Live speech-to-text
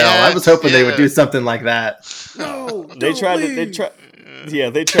I was hoping they would do something like that. No, They tried to. They tried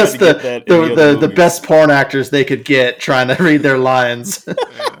Just to get that. the best porn actors they could get trying to read their lines.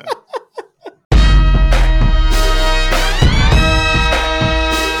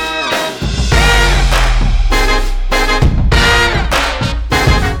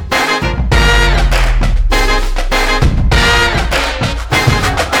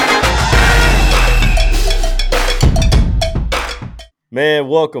 Man,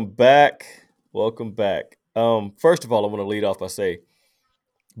 welcome back. Welcome back. First of all, I want to lead off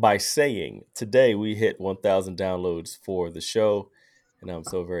by saying today we hit 1,000 downloads for the show, and I'm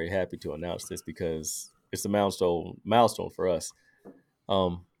so very happy to announce this because it's a milestone for us.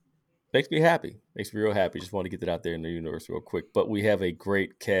 Makes me happy. Makes me real happy. Just want to get that out there in the universe real quick. But we have a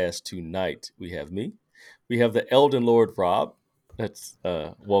great cast tonight. We have me. We have the Elden Lord Rob. That's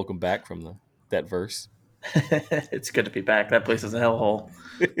welcome back from that verse. It's good to be back. That place is a hellhole.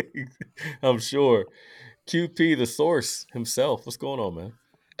 I'm sure. QP, the source himself. What's going on, man?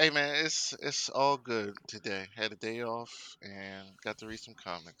 Hey man, it's all good today. Had a day off and got to read some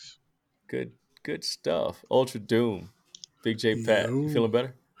comics. Good stuff. Ultra Doom. Big J Pat. You feeling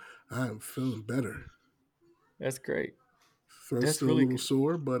better? I am feeling better. That's great. Throat's still really a little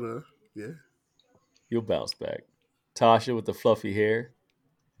sore, but yeah. You'll bounce back. Tasha with the fluffy hair.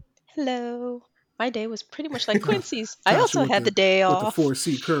 Hello. My day was pretty much like Quincy's. I also had the day off. With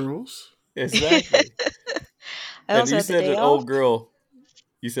the 4C curls. Exactly. I also had the day off. Old girl.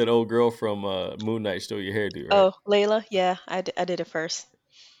 You said old girl from Moon Knight stole your hairdo, right? Oh, Layla? Yeah, I did it first.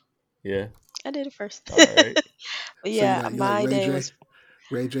 Yeah? I did it first. All right. But yeah, so my day was...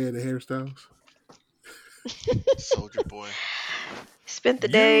 Ray J and the hairstyles? Soldier Boy. Spent the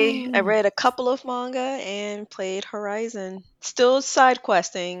day, I read a couple of manga and played Horizon. Still side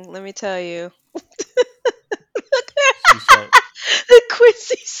questing, let me tell you.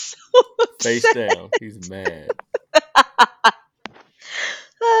 Quincy's so upset. Face down. He's mad.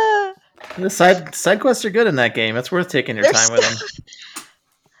 The side quests are good in that game. It's worth taking your time with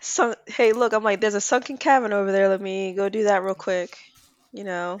them. Hey, look, I'm like, there's a sunken cabin over there. Let me go do that real quick. You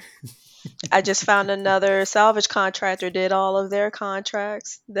know, I just found another salvage contractor did all of their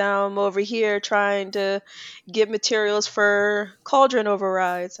contracts. Now I'm over here trying to get materials for Cauldron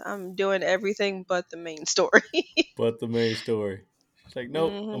overrides. I'm doing everything but the main story. But the main story. It's like,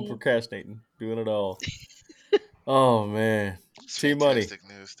 nope, I'm procrastinating, doing it all. Oh man, T-Money.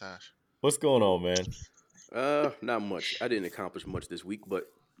 News, Tosh. What's going on, man? Not much. I didn't accomplish much this week,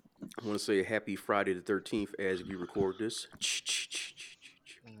 but I want to say happy Friday the 13th as we record this.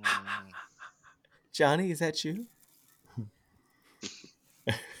 Johnny, is that you?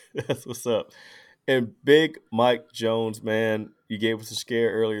 That's what's up. And Big Mike Jones, man, you gave us a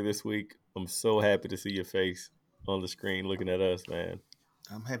scare earlier this week. I'm so happy to see your face on the screen looking at us, man.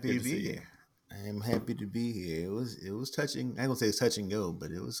 I'm happy to be here. I am happy to be here. It was touching. I ain't gonna say it's touch and go,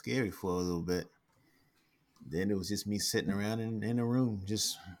 but it was scary for a little bit. Then it was just me sitting around in a room,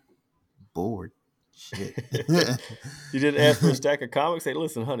 just bored. Shit. You didn't ask for a stack of comics? Say,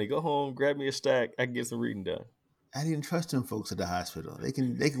 listen, honey, go home, grab me a stack. I can get some reading done. I didn't trust them folks at the hospital. They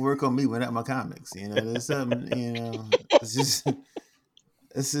can work on me without my comics. You know, there's something. You know, it's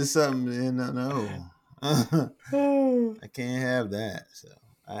just something. You know, no. I can't have that. So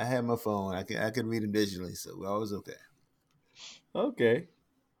I have my phone. I could read them digitally, so I was okay. Okay,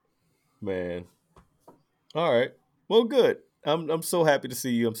 man. All right. Well, good. I'm so happy to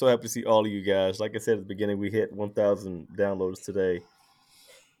see you. I'm so happy to see all of you guys. Like I said at the beginning, we hit 1,000 downloads today.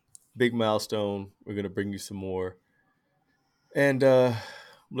 Big milestone. We're gonna bring you some more, and I'm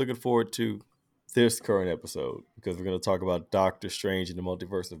looking forward to this current episode because we're gonna talk about Doctor Strange and the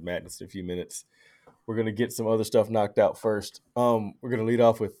Multiverse of Madness in a few minutes. We're gonna get some other stuff knocked out first. We're gonna lead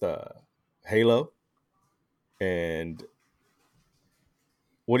off with Halo. And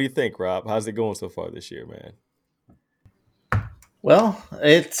what do you think, Rob? How's it going so far this year, man? Well,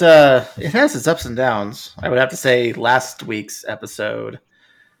 it has its ups and downs. I would have to say last week's episode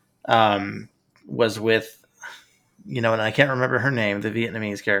was with, and I can't remember her name, the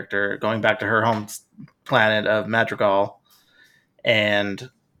Vietnamese character, going back to her home planet of Madrigal, and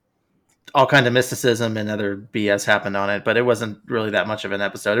all kind of mysticism and other BS happened on it, but it wasn't really that much of an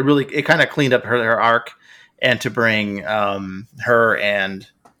episode. It kind of cleaned up her arc, and to bring her and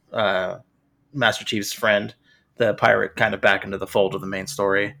Master Chief's friend, the pirate, kind of back into the fold of the main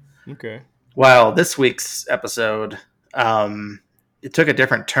story. Okay. While this week's episode, it took a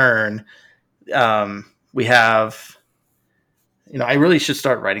different turn. We have, I really should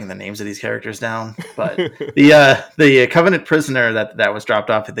start writing the names of these characters down, but the Covenant prisoner that was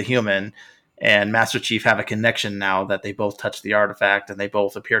dropped off at the Human, and Master Chief have a connection now that they both touched the artifact and they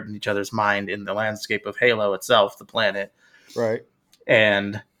both appeared in each other's mind in the landscape of Halo itself, the planet. Right.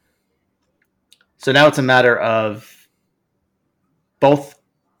 And so now it's a matter of both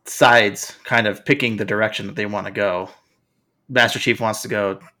sides kind of picking the direction that they want to go. Master Chief wants to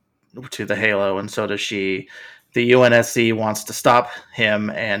go to the Halo, and so does she. The UNSC wants to stop him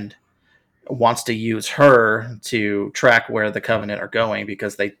and wants to use her to track where the Covenant are going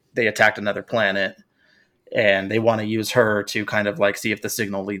because they attacked another planet, and they want to use her to kind of like see if the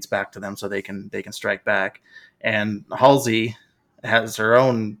signal leads back to them so they can strike back. And Halsey has her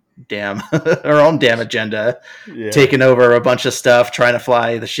own damn agenda, taking over a bunch of stuff, trying to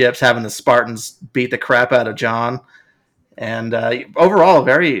fly the ships, having the Spartans beat the crap out of John. And overall,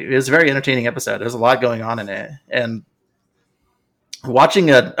 it was a very entertaining episode. There's a lot going on in it, and watching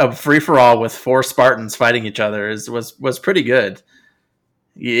a free for all with 4 Spartans fighting each other was pretty good.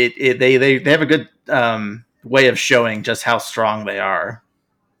 They have a good way of showing just how strong they are.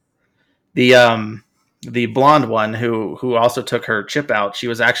 The blonde one who also took her chip out, she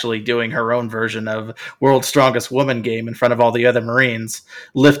was actually doing her own version of World's Strongest Woman game in front of all the other Marines,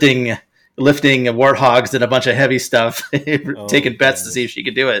 lifting warthogs and a bunch of heavy stuff, taking bets to see if she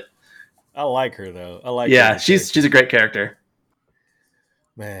could do it. I like her though. Yeah, she's a great character.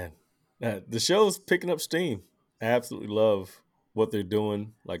 Man, the show's picking up steam. I absolutely love what they're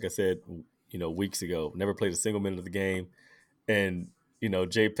doing. Like I said, weeks ago, never played a single minute of the game, and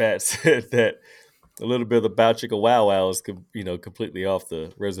J. Pat said that a little bit of the Bow Chicka Wow Wow is completely off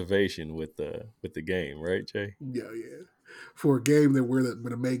the reservation with the game, right, Jay? Yeah. For a game where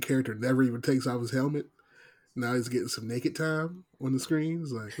the main character never even takes off his helmet, now he's getting some naked time on the screen.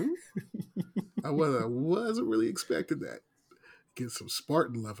 It's like, I wasn't really expecting that. Get some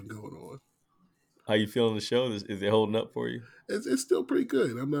Spartan loving going on. How you feeling the show? Is it holding up for you? It's still pretty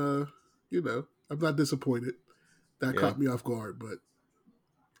good. I'm I'm not disappointed. That caught me off guard, but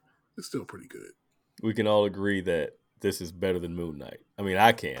it's still pretty good. We can all agree that this is better than Moon Knight. I mean,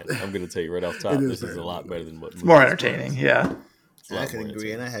 I can. I'm going to tell you right off top, this is a lot better than what. It's more entertaining, yeah. I can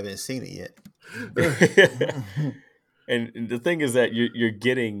agree, and I haven't seen it yet. And the thing is that you're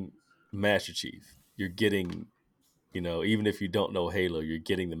getting Master Chief. You're getting, even if you don't know Halo, you're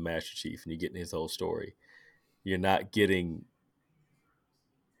getting the Master Chief, and you're getting his whole story. You're not getting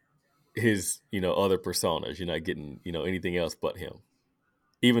his, other personas. You're not getting, anything else but him.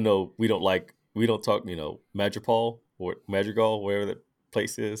 Even though we don't talk, Madrigal, wherever that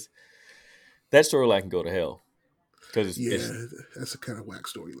place is. That storyline can go to hell. Because that's a kind of whack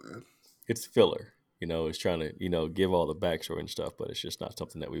storyline. It's filler. It's trying to, give all the backstory and stuff, but it's just not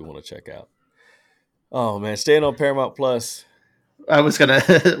something that we want to check out. Oh, man. Staying on Paramount Plus. I was going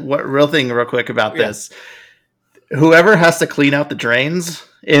to, real quick about this. Whoever has to clean out the drains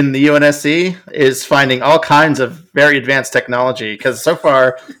in the UNSC is finding all kinds of very advanced technology, because so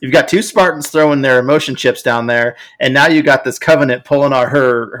far you've got 2 Spartans throwing their emotion chips down there, and now you got this Covenant pulling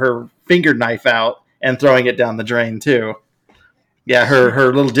her finger knife out and throwing it down the drain too. Yeah,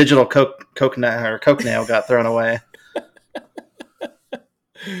 her little digital coke nail got thrown away.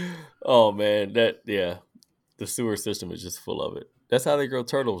 Oh man, the sewer system is just full of it. That's how they grow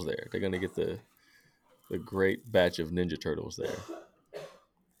turtles there. They're gonna get the great batch of Ninja Turtles there.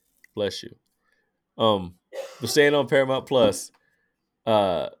 Bless you. But staying on Paramount Plus,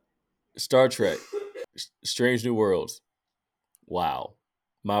 Star Trek, Strange New Worlds. Wow.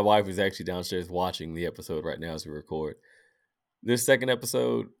 My wife is actually downstairs watching the episode right now as we record. This second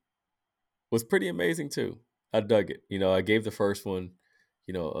episode was pretty amazing too. I dug it. I gave the first one,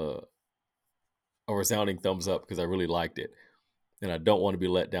 a resounding thumbs up because I really liked it. And I don't want to be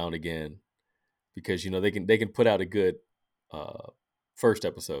let down again because, they can put out a good first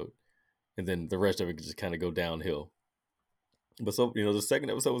episode and then the rest of it can just kind of go downhill. But so, the second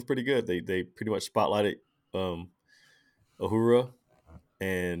episode was pretty good. They pretty much spotlighted Uhura,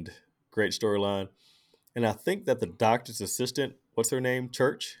 and great storyline. And I think that the doctor's assistant, what's her name?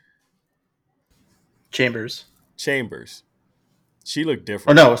 Chambers. She looked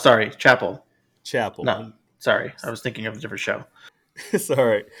different. Oh no, sorry, Chapel. No, sorry, I was thinking of a different show. It's all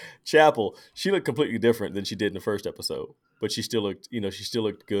right. Chapel. She looked completely different than she did in the first episode, but she still looked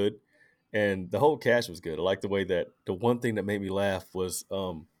good, and the whole cast was good. I like the way that the one thing that made me laugh was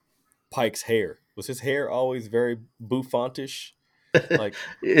Pike's hair. Was his hair always very bouffantish? Like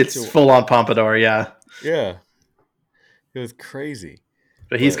it's full on pompadour, yeah. Yeah. It was crazy.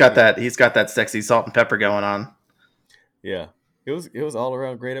 But he's got that sexy salt and pepper going on. Yeah. It was all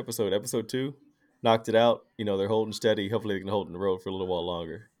around great episode. Episode 2 knocked it out. They're holding steady. Hopefully they can hold in the road for a little while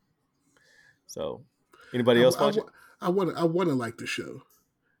longer. So anybody else watch it? I want to like the show.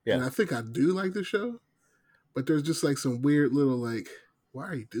 and Yeah. I think I do like the show, but there's just like some weird little like, why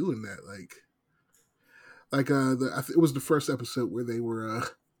are you doing that? It was the first episode where they were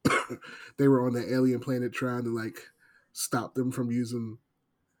they were on the alien planet trying to like stop them from using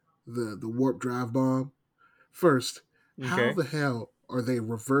the warp drive bomb. First, how Okay. the hell are they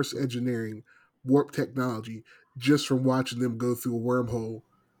reverse engineering warp technology just from watching them go through a wormhole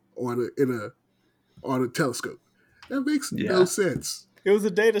on a telescope? That makes no Yeah. sense. It was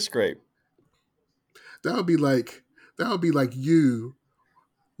a data scrape. That would be like you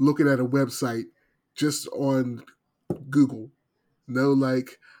looking at a website just on Google. No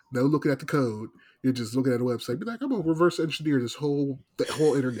no looking at the code. You're just looking at a website. Be like, I'm gonna reverse engineer the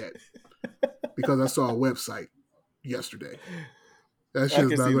whole internet because I saw a website yesterday. That I shit is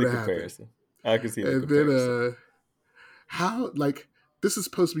can not see the going to happen. comparison. I can see the And comparison. then how like this is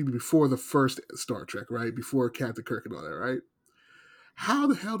supposed to be before the first Star Trek, right? Before Captain Kirk and all that, right? How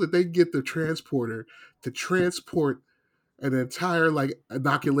the hell did they get the transporter to transport an entire like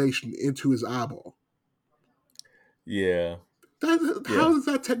inoculation into his eyeball? Yeah. How Yeah. does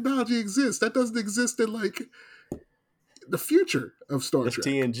that technology exist? That doesn't exist in like the future of Star That's Trek.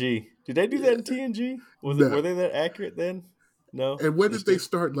 TNG. Did they do that in TNG? Were No. they that accurate then? No. And when It's did they just-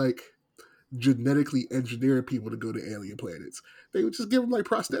 start like genetically engineering people to go to alien planets? They would just give them like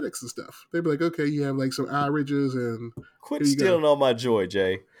prosthetics and stuff. They'd be like, okay, you have like some eye ridges, and Quit here you go. stealing all my joy,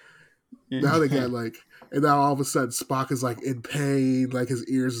 Jay. Now they got like, and now all of a sudden Spock is like in pain, like his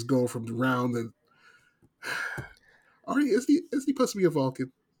ears is going from round and. Is he supposed to be a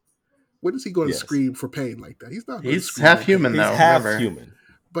Vulcan? When is he going Yes. to scream for pain like that? He's not. Going to He's scream half in human, pain. He's though. half remember. human.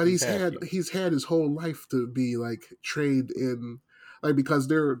 But He's half human. he's had his whole life to be like trained in, like, because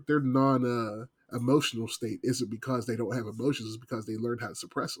their non emotional state isn't because they don't have emotions, it's because they learned how to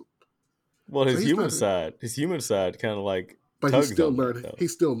suppress them. Well, So his he's human not- side kind of like But he tugs still on that, learned though. he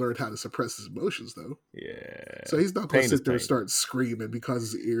still learned how to suppress his emotions though. Yeah. So he's not going to Pain is sit there and pain. start screaming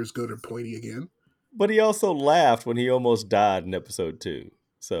because his ears go to pointy again. But he also laughed when he almost died in episode 2.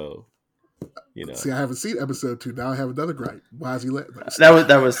 So, you know. See, I haven't seen episode 2. Now I have another gripe. Why is he letting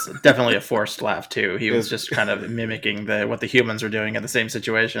That was definitely a forced laugh too. He was Yes. just kind of mimicking what the humans are doing in the same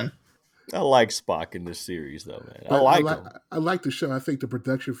situation. I like Spock in this series, though, man. I But like him. I like the show. I think the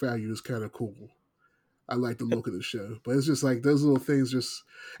production value is kind of cool. I like the look of the show, but it's just like those little things.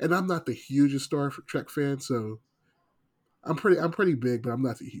 And I'm not the hugest Star Trek fan, so I'm pretty big, but I'm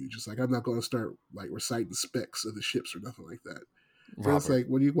not the hugest. Like, I'm not going to start like reciting specs of the ships or nothing like that. But it's Robert. like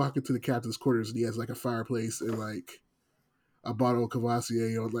when you walk into the captain's quarters and he has like a fireplace and like a bottle of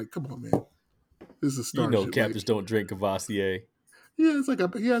Cavassier on. Like, come on, man, this is a You starship. know like, captains don't drink Cavassier. yeah, it's like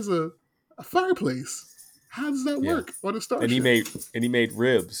he has a fireplace. How does that Yeah. work on a starship? And he made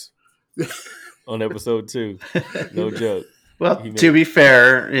ribs on episode 2. No joke. Well, He to made- be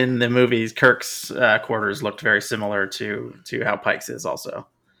fair, in the movies, Kirk's quarters looked very similar to how Pike's is. Also,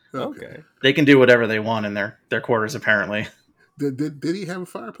 Okay. they can do whatever they want in their quarters. Apparently, Did he have a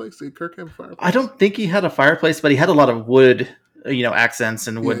fireplace? Did Kirk have a fireplace? I don't think he had a fireplace, but he had a lot of wood, accents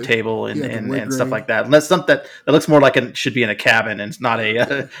and wood Yeah, table and, he had the and, wood and stuff grain. like that. And that's something that looks more like it should be in a cabin and it's not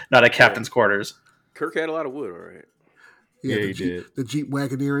a captain's quarters. Kirk had a lot of wood, all right. Yeah, the he did. The Jeep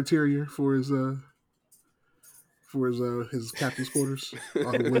Wagoneer interior for his captain's quarters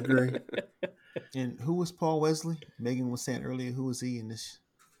on the wood grain. And who was Paul Wesley? Megan was saying earlier, who was he in this?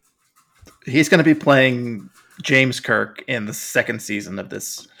 He's going to be playing James Kirk in the second season of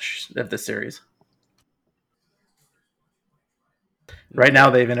this series. Right now,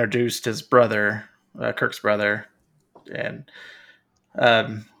 they've introduced his brother, Kirk's brother, and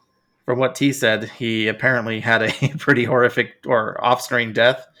from what T said, he apparently had a pretty horrific or off-screen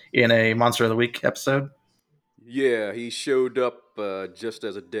death in a Monster of the Week episode. Yeah, he showed up just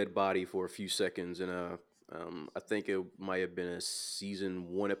as a dead body for a few seconds in I think it might have been a season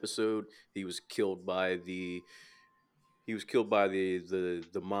 1 episode. He was killed by the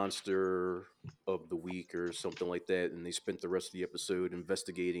monster of the week or something like that, and they spent the rest of the episode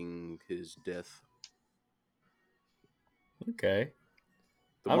investigating his death. Okay.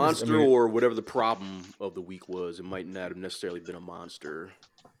 The I monster mean- or whatever the problem of the week was, it might not have necessarily been a monster.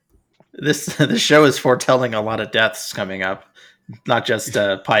 This show is foretelling a lot of deaths coming up, not just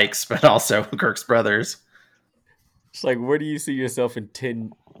Pike's, but also Kirk's brothers. It's like, where do you see yourself in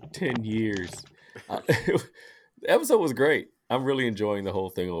 10 years? The episode was great. I'm really enjoying the whole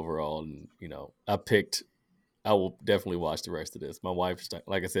thing overall. And, I will definitely watch the rest of this. My wife's,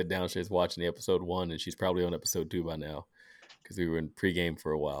 like I said, downstairs watching the episode 1, and she's probably on episode 2 by now because we were in pregame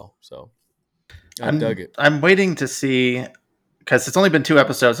for a while. So I dug it. I'm waiting to see, because it's only been 2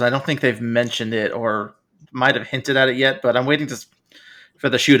 episodes, and I don't think they've mentioned it or might have hinted at it yet, but I'm waiting for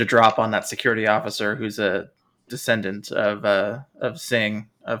the shoe to drop on that security officer who's a descendant of Singh,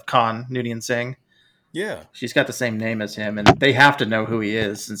 of Khan Noonien Singh. Yeah. She's got the same name as him, and they have to know who he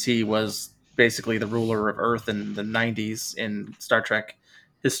is since he was basically the ruler of Earth in the 90s in Star Trek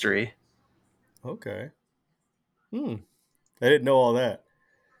history. Okay. I didn't know all that.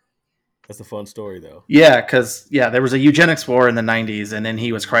 That's a fun story, though. Yeah, because there was a eugenics war in the 90s, and then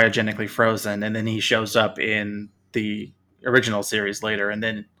he was cryogenically frozen, and then he shows up in the original series later, and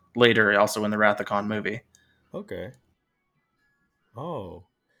then later also in the Wrath of Khan movie. Okay. Oh,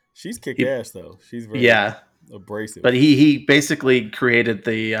 she's kick He, ass though. She's very yeah, abrasive. but he basically created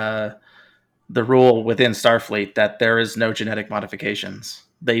the rule within Starfleet that there is no genetic modifications.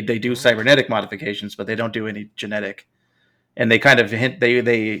 They do cybernetic modifications, but they don't do any genetic. And they kind of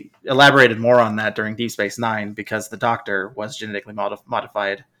they elaborated more on that during Deep Space Nine because the Doctor was genetically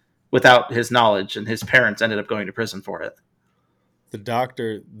modified without his knowledge, and his parents ended up going to prison for it. The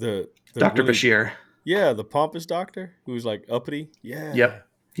doctor, the Dr. really, Bashir. yeah, the pompous doctor who's like uppity. Yeah. Yep.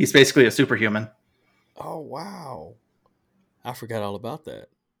 He's basically a superhuman. Oh wow, I forgot all about that.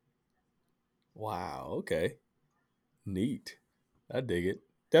 Wow. Okay. Neat. I dig it.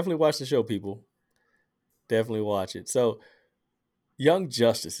 Definitely watch the show, people. Definitely watch it. So, Young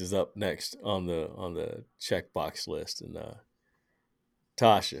Justice is up next on the checkbox list, and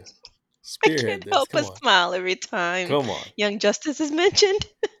Tasha, I spearhead can't this. help Come but on, smile every time come on. Young Justice is mentioned.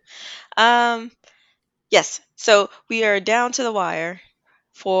 um, yes. So we are down to the wire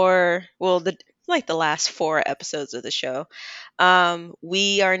for the last 4 episodes of the show.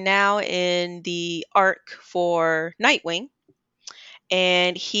 We are now in the arc for Nightwing,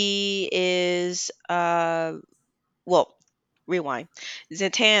 and he is well, rewind.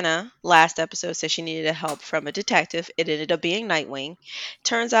 Zatanna last episode said she needed help from a detective. It ended up being Nightwing.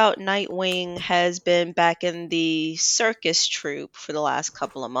 Turns out Nightwing has been back in the circus troupe for the last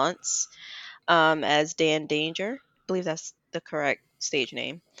couple of months as Dan Danger. I believe that's the correct stage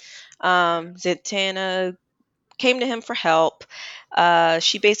name. Zatanna came to him for help.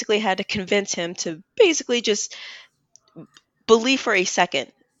 She basically had to convince him to basically just believe for a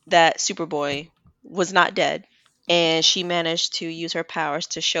second that Superboy was not dead. And she managed to use her powers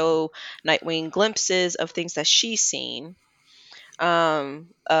to show Nightwing glimpses of things that she's seen,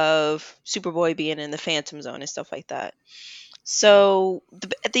 of Superboy being in the Phantom Zone and stuff like that. So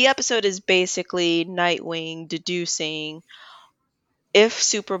the episode is basically Nightwing deducing if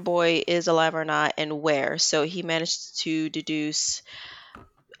Superboy is alive or not and where. So he managed to deduce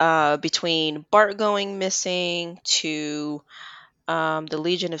between Bart going missing to the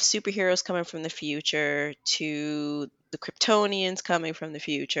Legion of Superheroes coming from the future to the Kryptonians coming from the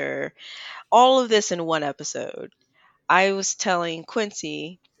future. All of this in one episode. I was telling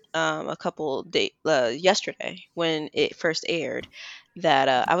Quincy a couple days yesterday when it first aired that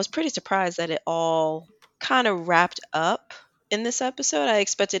I was pretty surprised that it all kind of wrapped up in this episode. I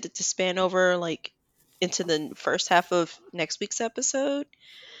expected it to span over like into the first half of next week's episode,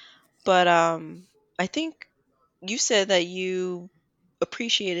 but I think you said that you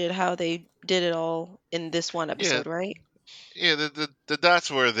appreciated how they did it all in this one Yeah, episode, right? yeah. The dots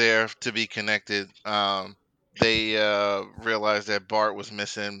were there to be connected. They realized that Bart was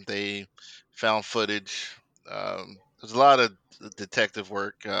missing. They found footage. There's a lot of detective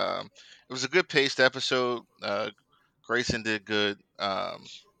work. It was a good paced episode. Grayson did good.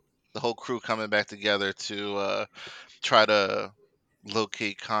 The whole crew coming back together to try to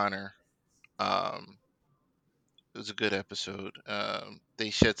locate Connor. Um, it was a good episode. They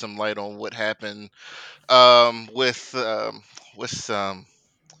shed some light on what happened with what's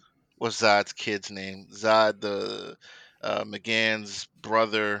what's Zod's kid's name? Zod, the McGann's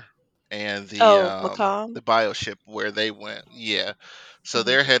brother, and Oh, Macomb. the bioship where they went. Yeah, so Hmm.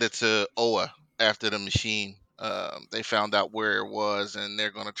 they're headed to Oa after the machine. They found out where it was, and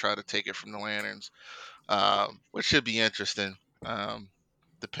they're going to try to take it from the Lanterns, which should be interesting. Um,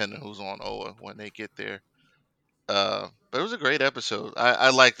 Depending who's on Oa when they get there. But it was a great episode. I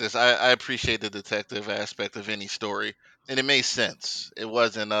like this. I appreciate the detective aspect of any story, and it made sense. It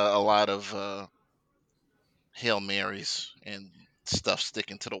wasn't a lot of Hail Marys and stuff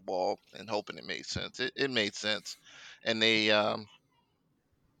sticking to the wall and hoping it made sense. It made sense, and it's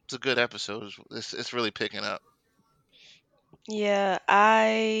a good episode. It's really picking up. Yeah,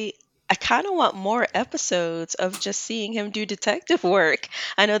 I kind of want more episodes of just seeing him do detective work.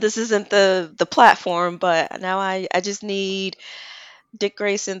 I know this isn't the platform, but now I just need Dick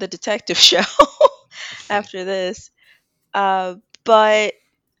Grayson the detective show after this. Uh, but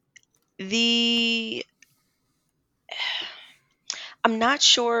the I'm not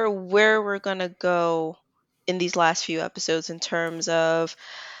sure where we're gonna go in these last few episodes in terms of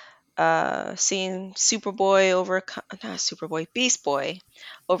seeing Superboy overcome, not Superboy, Beast Boy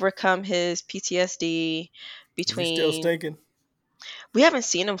overcome his PTSD Is he still between. stinking? We haven't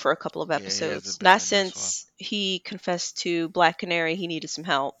seen him for a couple of Yeah, he hasn't episodes. been Not in this one. since he confessed to Black Canary he needed some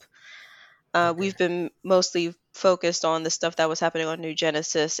help. Okay. We've been mostly focused on the stuff that was happening on New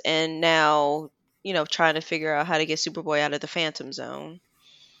Genesis, and now, trying to figure out how to get Superboy out of the Phantom Zone.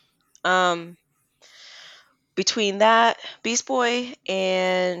 Between that, Beast Boy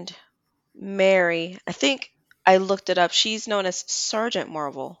and Mary, I think I looked it up. She's known as Sergeant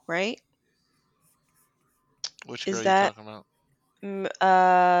Marvel, right? Which Is girl you that talking about?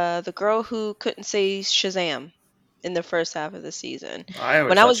 the girl who couldn't say Shazam in the first half of the season? I always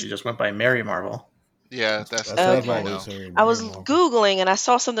When I thought was she just went by Mary Marvel. Yeah, that's That's the what one I've we okay. always know. heard. I was Mary Marvel. Googling and I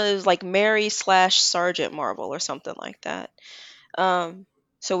saw something that was like Mary/Sergeant Marvel or something like that.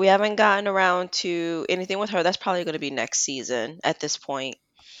 So we haven't gotten around to anything with her. That's probably going to be next season at this point.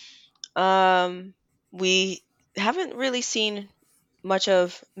 We haven't really seen much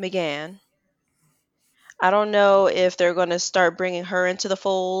of Megan. I don't know if they're going to start bringing her into the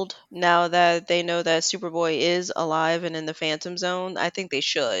fold now that they know that Superboy is alive and in the Phantom Zone. I think they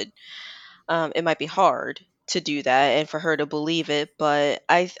should. It might be hard to do that and for her to believe it, but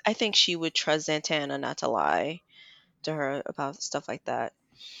I think she would trust Zatanna not to lie to her about stuff like that.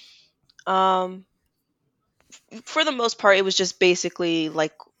 Um, for the most part, it was just basically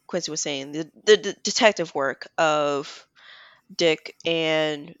like Quincy was saying, the detective work of Dick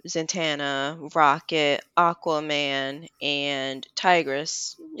and Zatanna, Rocket, Aquaman, and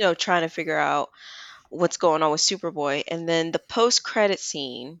Tigress, trying to figure out what's going on with Superboy. And then the post-credit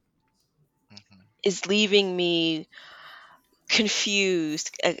scene Hmm. is leaving me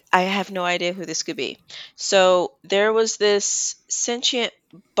confused. I have no idea who this could be. So there was this sentient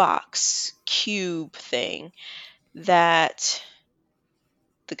box cube thing that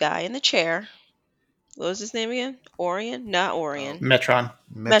the guy in the chair, what was his name again? Orion? Not Oh, Orion. Metron.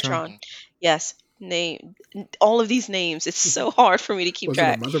 Metron. Metron. Yes. Name all of these names. It's so hard for me to keep Was it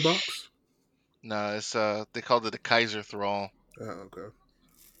a track. mother box? no, it's they called it the Kaiser Thrall. Oh, okay.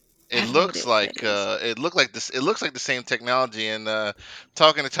 I It have no idea looks what that like is. it looked like this. It looks like the same technology. And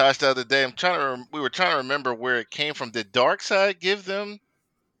talking to Tosh the other day, we were trying to remember where it came from. Did Darkseid give them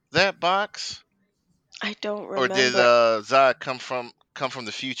that box, I don't or did remember. Zod come from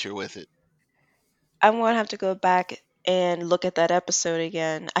the future with it? I'm gonna have to go back and look at that episode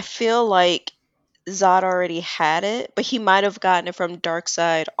again. I feel like Zod already had it, but he might have gotten it from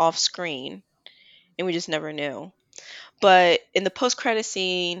Darkseid off screen, and we just never knew. But in the post-credit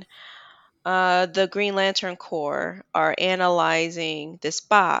scene, the Green Lantern Corps are analyzing this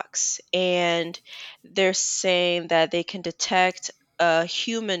box, and they're saying that they can detect a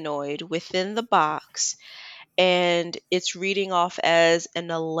humanoid within the box, and it's reading off as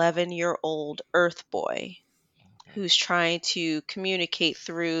an 11-year-old Earth boy who's trying to communicate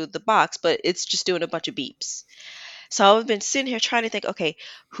through the box, but it's just doing a bunch of beeps. So I've been sitting here trying to think, okay,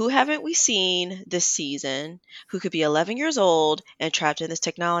 who haven't we seen this season who could be 11 years old and trapped in this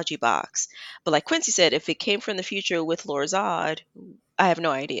technology box? But like Quincy said, if it came from the future with Lord Zod, I have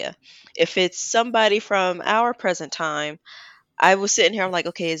no idea. If it's somebody from our present time, I was sitting here, I'm like,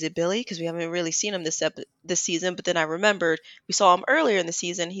 okay, is it Billy? Because we haven't really seen him this season. But then I remembered we saw him earlier in the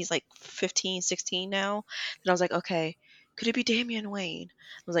season. He's like 15, 16 now. And I was like, okay, could it be Damian Wayne?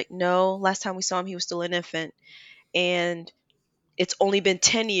 I was like, no, last time we saw him, he was still an infant. And it's only been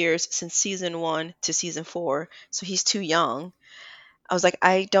 10 years since season 1 to season 4. So he's too young. I was like,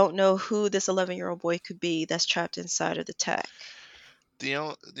 I don't know who this 11-year-old boy could be that's trapped inside of the tech. The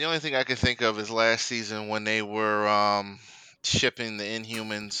only thing I can think of is last season when they were shipping the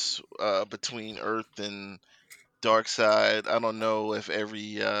Inhumans between Earth and Darkseid. I don't know if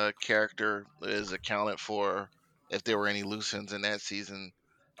every character is accounted for. If there were any loose ends in that season,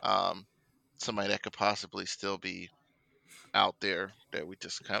 um, somebody that could possibly still be out there that we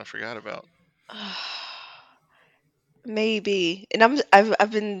just kind of forgot about. Maybe. And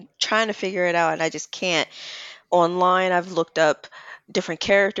I've been trying to figure it out and I just can't. Online, I've looked up different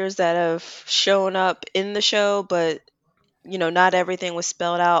characters that have shown up in the show, but not everything was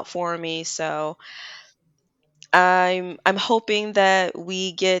spelled out for me. So I'm hoping that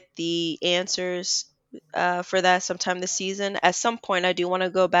we get the answers for that sometime this season. At some point, I do want to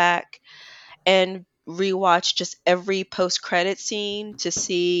go back and rewatch just every post credit scene to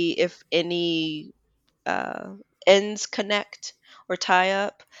see if any uh, ends connect or tie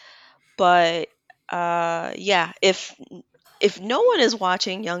up. But yeah, if no one is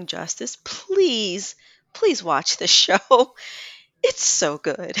watching Young Justice, please watch this show. It's so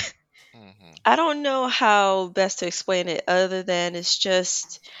good. I don't know how best to explain it other than it's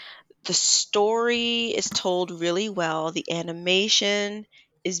just the story is told really well, the animation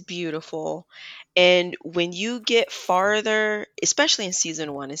is beautiful. And when you get farther, especially in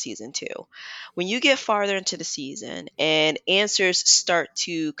season 1 and season 2, when you get farther into the season and answers start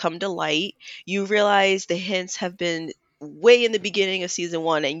to come to light, you realize the hints have been way in the beginning of season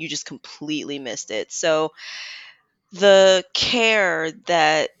 1 and you just completely missed it. So the care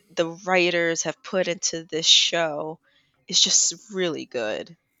that the writers have put into this show is just really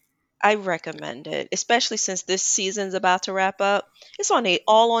good. I recommend it, especially since this season's about to wrap up. It's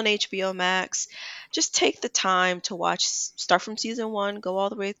all on HBO Max. Just take the time to watch, start from season 1, go all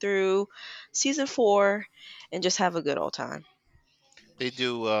the way through season 4, and just have a good old time. They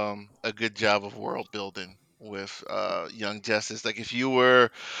do a good job of world building with Young Justice. Like if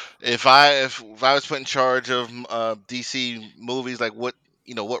I was put in charge of DC movies, like what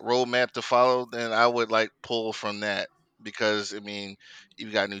roadmap to follow, then I would like pull from that because I mean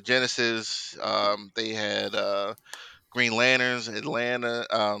you've got New Genesis. They had Green Lanterns,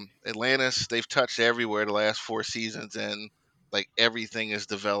 Atlantis. They've touched everywhere the last 4 seasons, and like everything is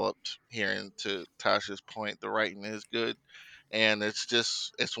developed here. And to Tasha's point, the writing is good, and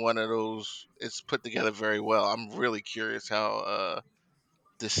it's one of those. It's put together very well. I'm really curious how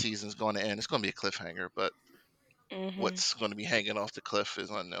this season's going to end. It's going to be a cliffhanger, but hmm what's going to be hanging off the cliff is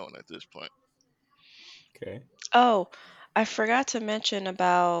unknown at this point. Okay. Oh, I forgot to mention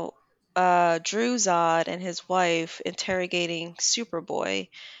about Drew Zod and his wife interrogating Superboy.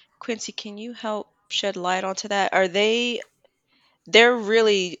 Quincy, can you help shed light onto that? They're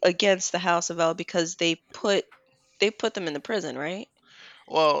really against the House of L because they put them in the prison, right?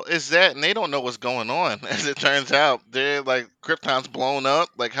 Well, it's that, and they don't know what's going on. As it turns out, they're like Krypton's blown up.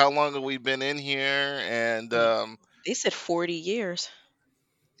 Like, how long have we been in here? And Mm, They said 40 years.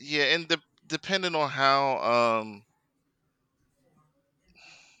 yeah, and depending on how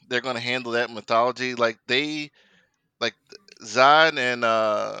they're going to handle that mythology, like Zod and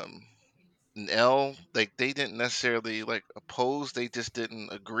L, like they didn't necessarily like oppose. They just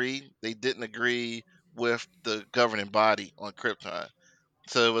didn't agree. They didn't agree with the governing body on Krypton.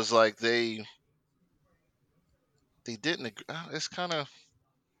 So it was like they didn't. It's kind of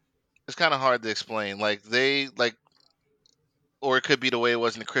hard to explain. Like or it could be the way it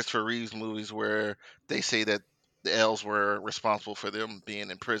was in the Christopher Reeves movies where they say that the L's were responsible for them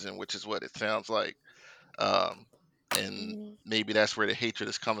being in prison, which is what it sounds like. Um, and Mm. maybe that's where the hatred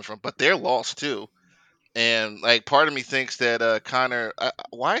is coming from. But they're lost too. And like part of me thinks that Connor,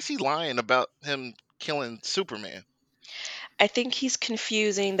 why is he lying about him killing Superman? I think he's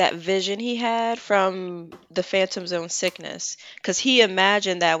confusing that vision he had from the Phantom Zone sickness because he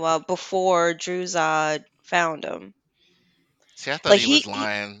imagined that while before Druzad found him. See, I thought Like he was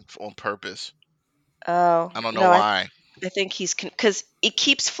lying on purpose. oh I don't know no, why. I think he's because it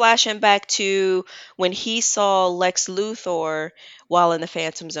keeps flashing back to when he saw Lex Luthor while in the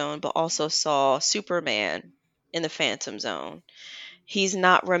Phantom Zone, but also saw Superman in the Phantom Zone. He's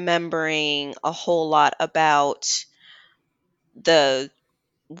not remembering a whole lot about the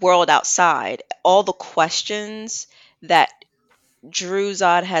world outside. All the questions that Drew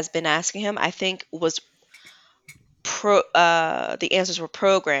Zod has been asking him, I think, was the answers were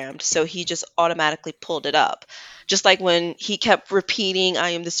programmed, so he just automatically pulled it up. Just like when he kept repeating,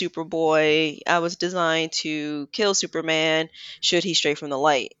 "I am the Superboy. I was designed to kill Superman. Should he stray from the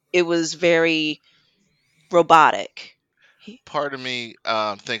light?" It was very robotic. He, Part of me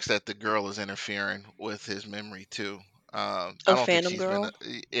thinks that the girl is interfering with his memory too. I oh, don't think Phantom she's been. Girl.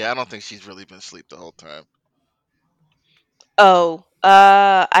 Yeah, I don't think she's really been asleep the whole time. Oh,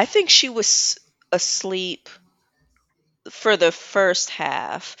 I think she was asleep for the first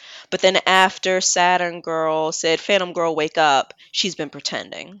half, but then after Saturn Girl said, "Phantom Girl, wake up," she's been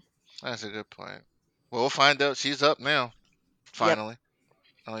pretending. That's a good point. Well, we'll find out. She's up now. Yep. Finally,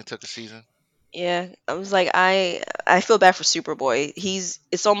 only took a season. Yeah, I was like, I feel bad for Superboy.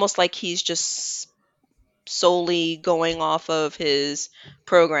 It's almost like he's just solely going off of his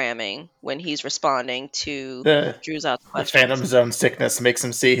programming when he's responding to The Drew's out the Phantom questions. Zone sickness makes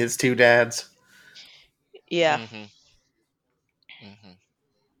him see his two dads. Yeah. Mm-hmm. Mm-hmm.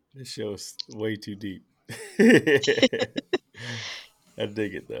 This show's way too deep. I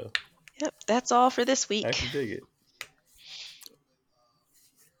dig it though. Yep, that's all for this I week. can dig it.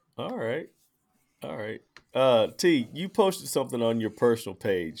 All right. All right. T, you posted something on your personal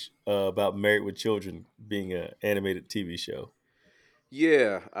page about Married with Children being an animated TV show.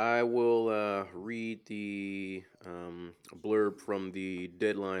 Yeah, I will read the blurb from the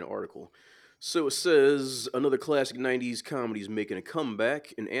Deadline article. So it says another classic 90s comedy is making a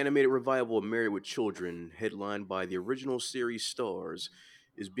comeback. An animated revival of Married with Children, headlined by the original series stars,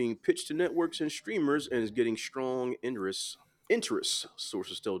 is being pitched to networks and streamers and is getting strong interest,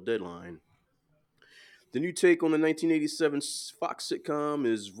 sources tell Deadline. The new take on the 1987 Fox sitcom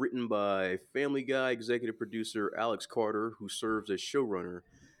is written by Family Guy executive producer Alex Carter, who serves as showrunner.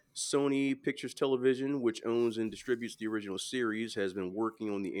 Sony Pictures Television, which owns and distributes the original series, has been working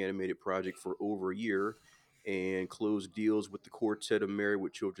on the animated project for over a year and closed deals with the quartet of Married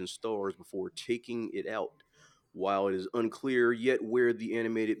with Children stars before taking it out. While it is unclear yet where the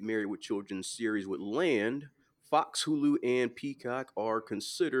animated Married with Children series would land, Fox, Hulu, and Peacock are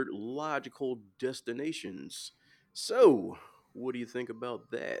considered logical destinations. So, what do you think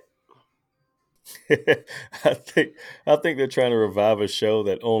about that? I think I think they're trying to revive a show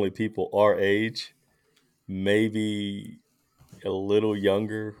that only people our age, maybe a little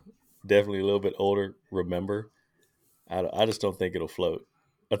younger, definitely a little bit older, remember. I just don't think it'll float.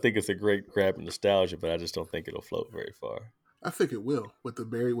 I think it's a great grab in nostalgia, but I just don't think it'll float very far. I think it will with the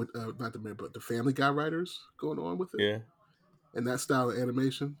Barry, with not the Barry, but the Family Guy writers going on with it Yeah. and that style of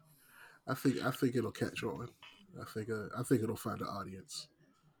animation. I think it'll catch on. I think it'll find an audience.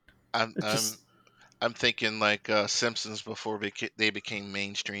 I'm It I'm just I'm thinking like Simpsons before they became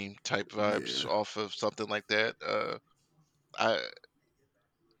mainstream type vibes Yeah, off of something like that. I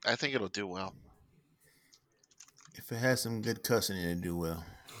I think it'll do well. If it has some good cussing, it'll do well.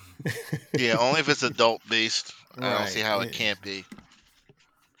 Yeah, only if it's adult based. I don't see Right. how it Yeah. can't be.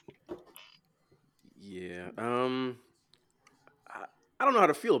 Yeah. I, I don't know how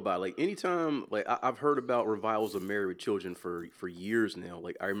to feel about it. Like anytime, like I've heard about revivals of Married with Children for years now.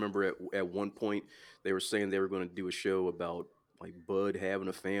 Like I remember at one point they were saying they were going to do a show about like Bud having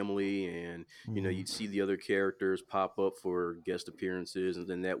a family, and Mhm. you'd see the other characters pop up for guest appearances, and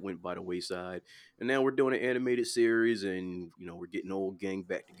then that went by the wayside. And now we're doing an animated series, and we're getting old gang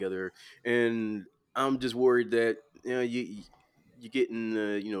back together, and I'm just worried that you're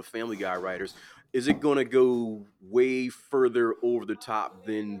getting Family Guy writers. Is it going to go way further over the top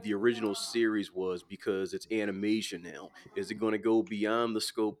than the original series was because it's animation now? Is it going to go beyond the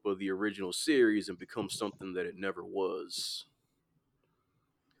scope of the original series and become something that it never was?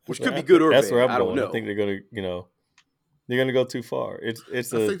 Which could be good or That's where bad. I'm I don't going. I know. think they're gonna go too far. I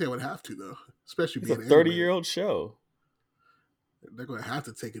think they would have to though, especially It's a being animated. 30-year-old show. They're going to have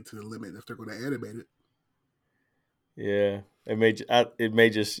to take it to the limit if they're going to animate it. Yeah, it may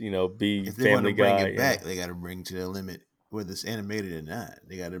just be If they want to Family bring Guy. it back, they got to bring to the limit, whether it's animated or not.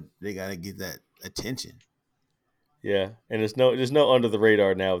 They gotta get that attention. Yeah, and there's no under the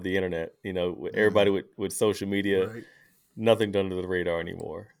radar now with the internet. With everybody Mhm. with social media, Right. nothing's under the radar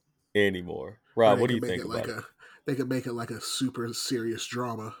anymore. Or Rob, they what do could you make think it like about a they could make it like a super serious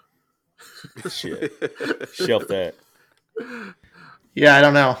drama. it? Shit, shelf that. yeah, I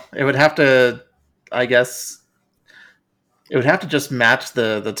don't know. It would have to, I guess, it would have to just match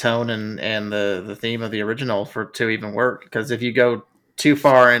the tone and the theme of the original for to even work. Because if you go too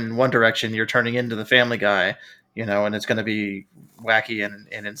far in one direction, you're turning into the Family Guy, and it's going to be wacky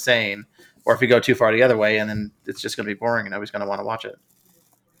and insane. Or if you go too far the other way, and then it's just going to be boring, and nobody's going to want to watch it.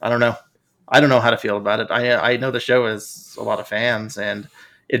 I don't know. I don't know how to feel about it. I know the show has a lot of fans, and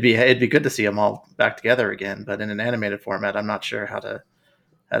it'd be good to see them all back together again. But in an animated format, I'm not sure how to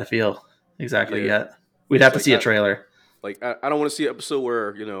feel exactly Yeah, yet. We'd it's have to see a trailer. I don't want to see an episode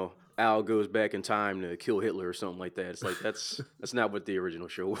where Al goes back in time to kill Hitler or something like that. It's like that's not what the original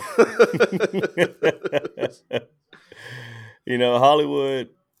show was. Hollywood,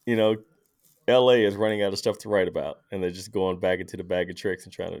 LA is running out of stuff to write about, and they're just going back into the bag of tricks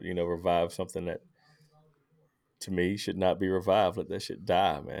and trying to revive something that to me should not be revived. Let that shit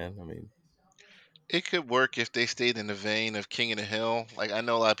die, man. I mean, It could work if they stayed in the vein of King of the Hill. Like I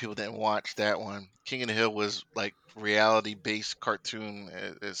know a lot of people didn't watch that one. King of the Hill was like reality based cartoon,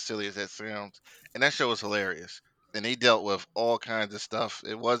 as silly as that sounds, and that show was hilarious. And they dealt with all kinds of stuff.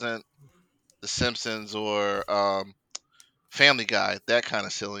 It wasn't The Simpsons or Family Guy, that kind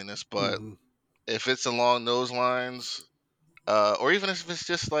of silliness. But Hmm. if it's along those lines, or even if it's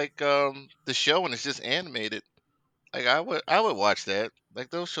just like the show and it's just animated, like I would watch that. Like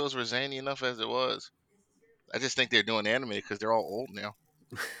those shows were zany enough as it was. I just think they're doing anime because they're all old now.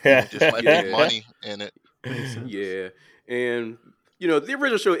 People just might make Yeah, money in it. Makes sense. yeah, and the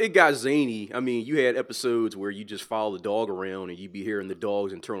original show it got zany. I mean, you had episodes where you just follow the dog around and you'd be hearing the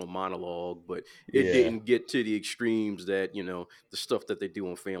dog's internal monologue, but it yeah. didn't get to the extremes that the stuff that they do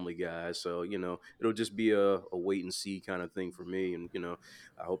on Family Guy. So it'll just be a wait and see kind of thing for me, and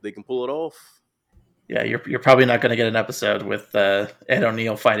I hope they can pull it off. Yeah, you're probably not going to get an episode with Ed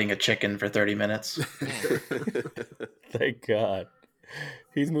O'Neill fighting a chicken for 30 minutes. Thank God.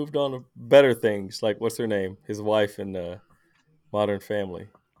 He's moved on to better things, like what's her name? His wife in Modern Family.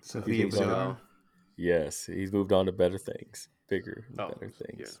 Sophia moved on. Vergara. Yes, he's moved on to better things, bigger, and better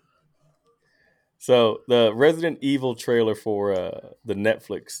things. Yeah. So the Resident Evil trailer for the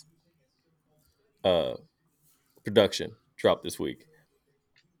Netflix production dropped this week.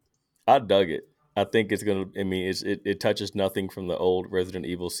 I dug it. I think it's gonna. I mean, it touches nothing from the old Resident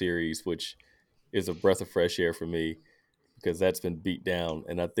Evil series, which is a breath of fresh air for me because that's been beat down.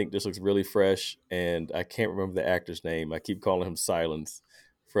 And I think this looks really fresh. And I can't remember the actor's name. I keep calling him Silence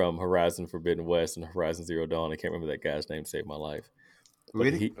from Horizon Forbidden West and Horizon Zero Dawn. I can't remember that guy's name. Saved my life. But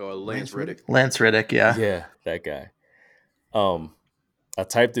Riddick? Lance Reddick. Lance Riddick, yeah. Yeah, that guy. I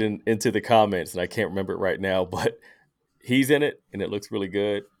typed it into the comments and I can't remember it right now, but he's in it and it looks really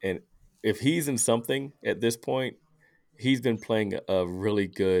good. And if he's in something at this point, he's been playing a really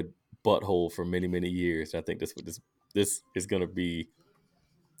good butthole for many, many years. And I think this is going to be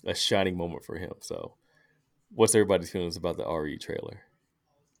a shining moment for him. So, what's everybody's feelings about the RE trailer?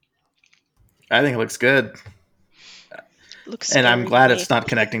 I think it looks good. Looks And I'm scary glad to it's me. not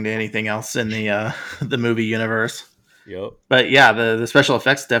connecting to anything else in the the movie universe. Yep. But yeah, the special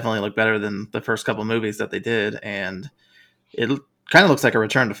effects definitely look better than the first couple movies that they did, and it kind of looks like a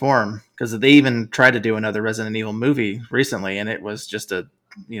return to form because they even tried to do another Resident Evil movie recently, and it was just a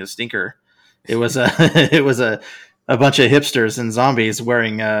stinker. It was a it was a bunch of hipsters and zombies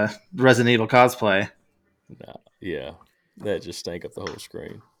wearing Resident Evil cosplay. Nah, yeah, that just stank up the whole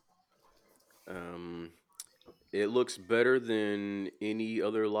screen. It looks better than any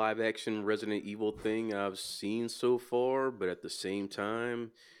other live action Resident Evil thing I've seen so far, but at the same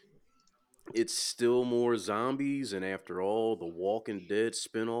time, it's still more zombies. And after all the Walking Dead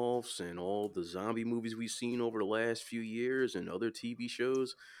spin-offs and all the zombie movies we've seen over the last few years and other TV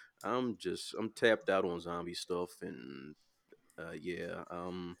shows, I'm tapped out on zombie stuff. And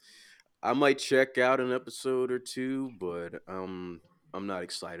I might check out an episode or two, but I'm not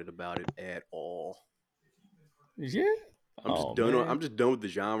excited about it at all. Yeah. I'm just done with the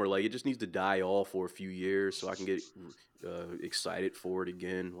genre. Like, it just needs to die off for a few years so I can get excited for it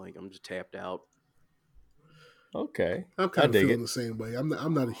again. Like, I'm just tapped out. Okay. I'm kind of dig feeling it. the same way. I'm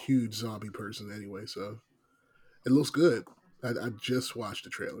not a huge zombie person anyway, so it looks good. I just watched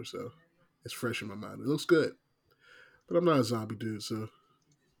the trailer, so it's fresh in my mind. It looks good, but I'm not a zombie dude, so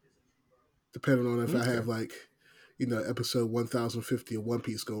depending on if I have episode 1050 of One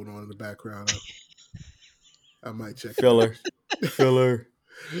Piece going on in the background, I might check Filler. it Filler.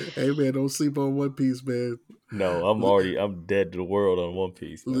 Hey man, don't sleep on One Piece, man. No, I'm dead to the world on One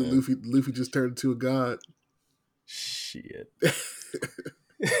Piece. Man. Luffy just turned into a god. Shit.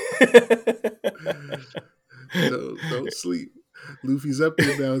 Don't sleep. Luffy's up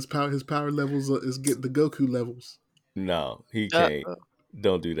there now. His power levels is getting the Goku levels. No, he can't.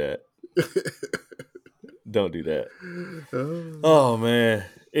 Don't do that. Don't do that. Oh man.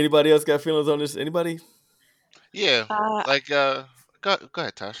 Anybody else got feelings on this? Anybody? Yeah. Go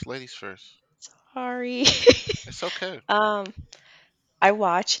ahead, Tosh. Ladies first. Sorry. It's okay. I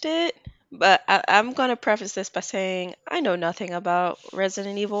watched it, but I'm gonna preface this by saying I know nothing about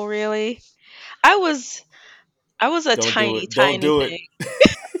Resident Evil. Really, I was a tiny thing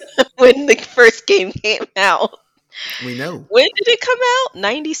when the first game came out. We know. When did it come out?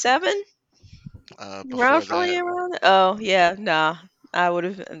 97? Before that. Around? Oh yeah, nah. I would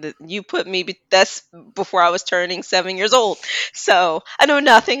have. You put me. That's before I was turning 7 years old. So I know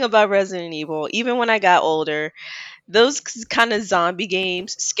nothing about Resident Evil. Even when I got older, those kind of zombie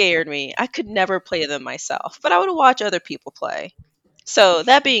games scared me. I could never play them myself, but I would watch other people play. So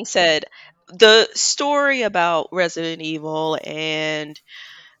that being said, the story about Resident Evil and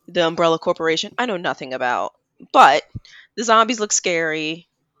the Umbrella Corporation, I know nothing about. But the zombies look scary.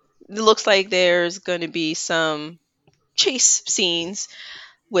 It looks like there's going to be some chase scenes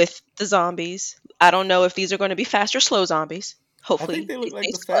with the zombies. I don't know if these are going to be fast or slow zombies. Hopefully, I think they look like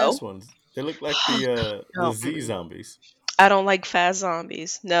stay the slow. fast ones. They look like the No. Z zombies. I don't like fast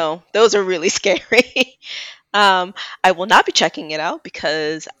zombies. No, those are really scary. I will not be checking it out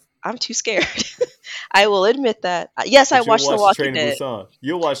because I'm too scared. I will admit that. Yes, But I watched The Walking Train to Dead. Busan.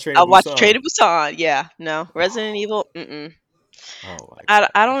 You'll watch Train to I'll watch Busan. Train to Busan. Yeah, no. Resident Evil, Oh my God.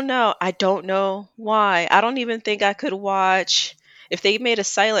 I don't know. I don't know why. I don't even think I could watch. If they made a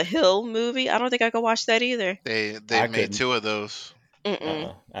Silent Hill movie, I don't think I could watch that either. They I made couldn't. 2 of those.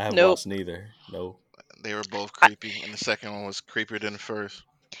 Mm-mm. I haven't Nope. watched neither. No. They were both creepy, and the second one was creepier than the first.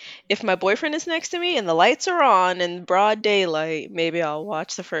 If my boyfriend is next to me and the lights are on in broad daylight, maybe I'll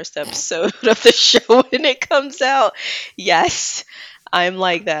watch the first episode of the show when it comes out. Yes, I'm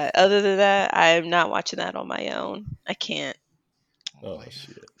like that. Other than that, I'm not watching that on my own. I can't. Oh Oh man,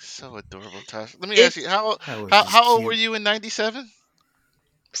 shit. so adorable, Tasha. Let me ask you, It's I was how just how old were cute. you in '97?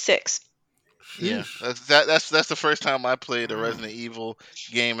 6. Yeah, Sheesh. that's the first time I played a Resident Evil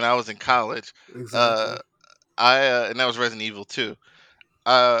game, and I was in college. Uh, Exactly. and that was Resident Evil 2.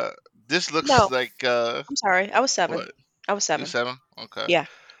 Uh, this looks No, like I'm sorry. I was 7. what? I was You 7. 7? Okay. Yeah.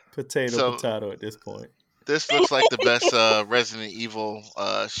 So Potato at this point. this looks like the best Resident Evil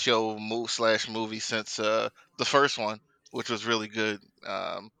show slash movie since the first one, which was really good.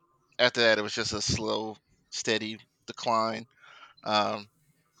 After that, it was just a slow, steady decline. Um,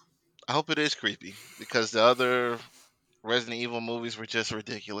 I hope it is creepy because the other Resident Evil movies were just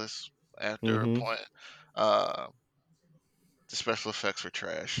ridiculous after a Mm-hmm. point. The special effects were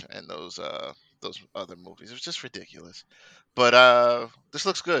trash, and those other movies it was just ridiculous. But this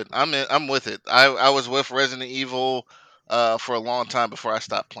looks good. I'm with it. I was with Resident Evil for a long time before I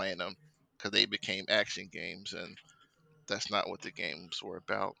stopped playing them because they became action games, and that's not what the games were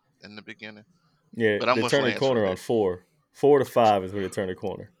about in the beginning. Yeah, But I'm they with turned the Lance corner with on it. 4. 4 to 5 is where they turned the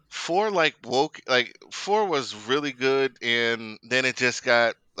corner. Four was really good, and then it just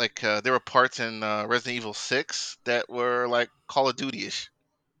got like there were parts in Resident Evil 6 that were like Call of Duty ish.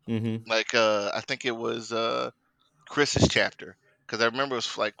 Mm-hmm. Like I think it was Chris's chapter because I remember it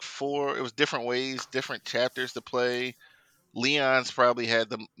was like 4. It was different ways, different chapters to play. Leon's probably had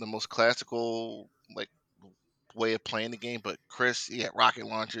the most classical like way of playing the game, but Chris he had rocket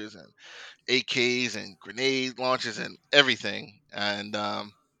launchers and AKs and grenade launchers and everything, and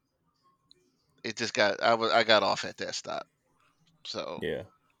it just got I got off at that stop, so Yeah.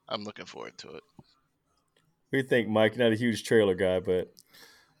 I'm looking forward to it. What do you think, Mike? You're not a huge trailer guy, but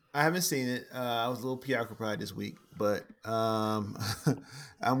I haven't seen it. I was a little preoccupied this week, but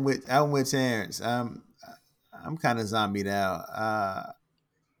I'm with Terrence. I'm kind of zombied out.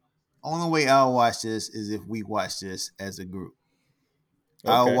 Only way I'll watch this is if we watch this as a group.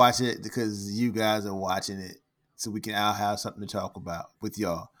 I'll okay. watch it because you guys are watching it, so I'll have something to talk about with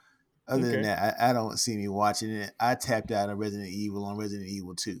y'all. Other than Okay. that, I don't see me watching it. I tapped out of Resident Evil on Resident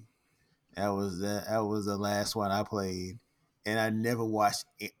Evil 2. That was the last one I played, and I never watched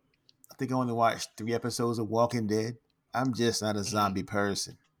it. I think I only watched 3 episodes of Walking Dead. I'm just not a Hmm. zombie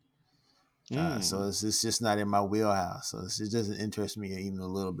person, so it's just not in my wheelhouse. So it doesn't interest me even a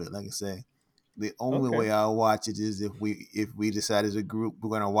little bit. Like I say, the only Okay. way I'll watch it is if we decide as a group we're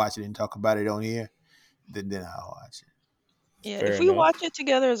gonna watch it and talk about it on here. Then I'll watch it. Yeah, Fair if we watch enough. it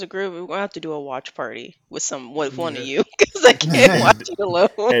together as a group, we're gonna have to do a watch party with one of Yeah. you because I can't watch it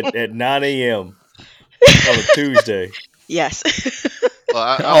alone. At 9 a.m. on a Tuesday. Yes. Well,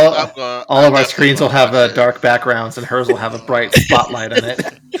 I'm all going. all I'm of our definitely screens will going to have watch it. dark backgrounds, and hers will have a bright spotlight on it.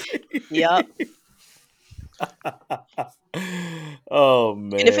 Yep. Oh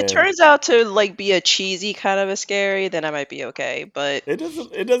And if it man. turns out to like be a cheesy kind of a scary, then I might be okay. But It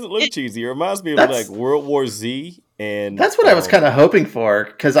doesn't look it cheesy. It reminds me of like That's World War Z and that's what I was kind of hoping for,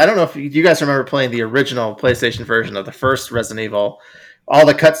 because I don't know if you guys remember playing the original PlayStation version of the first Resident Evil. All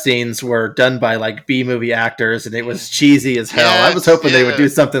the cutscenes were done by like B movie actors, and it was cheesy as hell. I was Yes, hoping they would yeah. do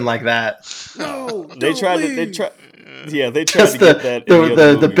something like that. No, they don't tried to they leave. try yeah, they tried Just to get that in the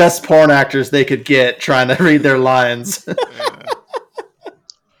other the movies. best porn actors they could get trying to read their lines. Yeah.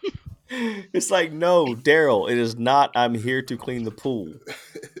 It's like, no, Daryl, it is not I'm here to clean the pool.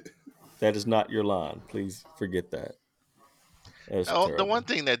 That is not your line. Please forget that. That's The one terrible.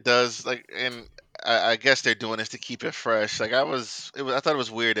 thing that does like, and I guess they're doing this to keep it fresh. Like I thought it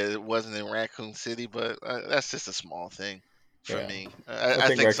was weird that it wasn't in Raccoon City, but that's just a small thing for Yeah. me. I I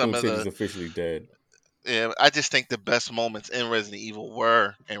think think some Raccoon of City is the officially dead. yeah, I just think the best moments in Resident Evil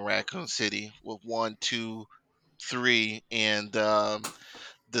were in Raccoon City with 1, 2, 3, and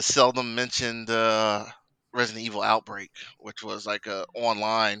the seldom mentioned Resident Evil Outbreak, which was like a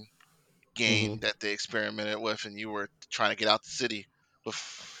online Hmm. game that they experimented with, and you were trying to get out the city with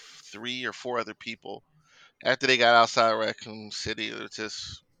 3 or 4 other people. After they got outside Raccoon City, it was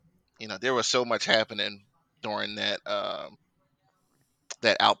just there was so much happening during that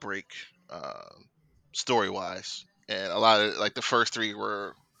outbreak, story wise, and a lot of like the first 3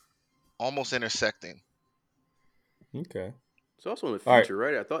 were almost intersecting. Okay. It's also in the All right. future,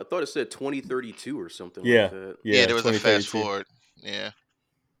 right? I thought it said 2032 or something like Yeah. that. Yeah, Yeah. there was a fast 2032. forward. Yeah,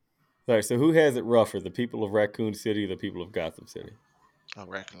 All right. So who has it rougher, the people of Raccoon City or the people of Gotham City? oh,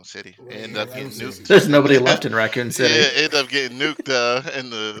 Raccoon City ended up Raccoon getting City. nuked. There's nobody left in Raccoon City. Yeah, ended up getting nuked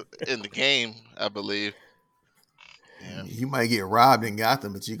in the game, I believe. Yeah. You might get robbed in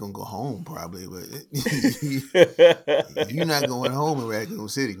Gotham, but you're gonna go home probably. But you're not going home in Raccoon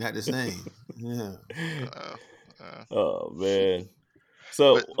City. Not the same. Yeah. Uh, uh, Oh man.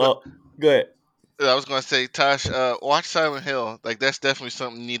 So but go ahead. I was gonna say, Tosh, watch Silent Hill. Like that's definitely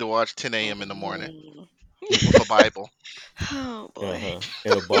something you need to watch 10 a.m. in the morning Mm. with a Bible. Oh boy.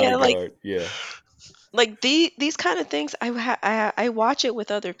 And a Yeah, like bodyguard. Yeah. these kind of things I watch it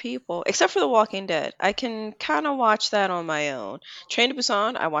with other people, except for The Walking Dead. I can kind of watch that on my own. Train to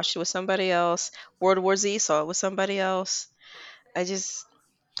Busan, I watched it with somebody else. World War Z, saw it with somebody else. I just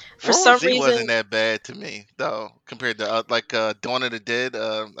for World War some Z wasn't reason that bad to me though, compared to Dawn of the Dead.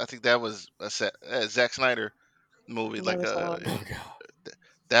 I think that was a Zack Snyder movie. never saw it. Oh god.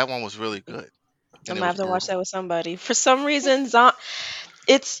 That one was really good, I'm and it gonna was have to watch brutal. that with somebody. For some reason,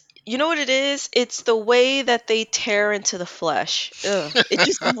 it's you know what it is? It's the way that they tear into the flesh. Ugh, it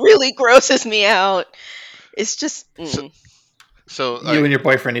just really grosses me out. It's just So, mm. so You like and your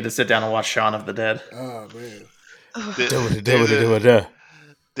boyfriend need to sit down and watch Shaun of the Dead. Oh man. the, Ugh.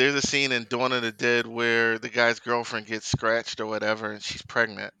 there's a scene in Dawn of the Dead where the guy's girlfriend gets scratched or whatever, and she's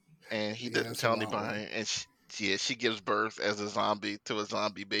pregnant, and he Yeah, doesn't that's a tell wild one. anybody, and she gives birth as a zombie to a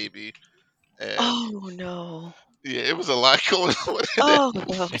zombie baby, and Oh no. yeah, it was a lot going on in that Oh no.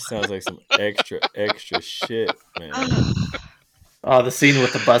 movie. That sounds like some extra shit, man. Ugh. Oh, the scene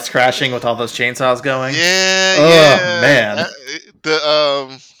with the bus crashing with all those chainsaws going. Yeah, Oh yeah, man.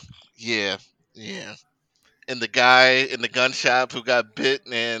 yeah, yeah. And the guy in the gun shop who got bit,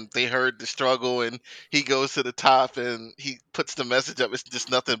 and they heard the struggle, and he goes to the top and he puts the message up. It's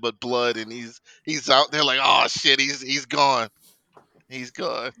just nothing but blood, and he's out there like, oh shit, he's gone, he's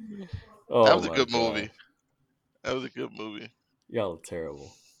gone. That Oh was a my good god. movie. That was a good movie. Y'all are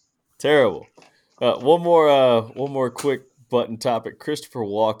terrible. Terrible. One more quick button topic. Christopher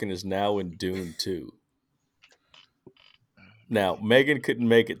Walken is now in Dune 2. Now, Megan couldn't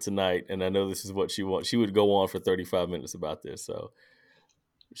make it tonight, and I know this is what she wants. She would go on for 35 minutes about this, so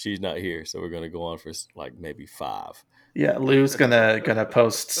she's not here. So we're going to go on for like maybe 5. Yeah, Lou's gonna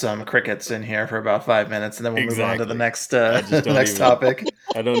post some crickets in here for about 5 minutes, and then we'll move on to the Exactly. next I just don't next even. topic.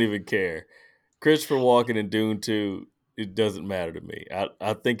 I don't even care. Christopher Walken in Dune 2, it doesn't matter to me.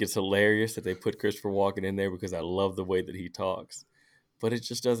 I think it's hilarious that they put Christopher Walken in there because I love the way that he talks, but it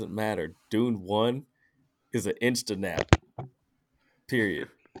just doesn't matter. Dune 1 is an insta nap. Period.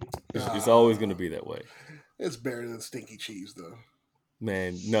 It's always going to be that way. It's better than stinky cheese, though.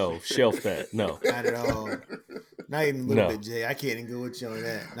 Man, no, shelf that. No, Not at all. Not even a little no. bit, Jay. I can't even go with you on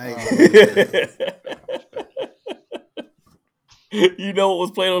that. Not even a little bit. You know what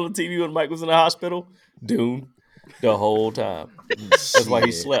was playing on the TV when Mike was in the hospital? Dune, the whole time. That's why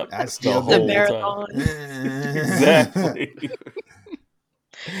he Shit. slept I the still The whole been time. marathon. Exactly.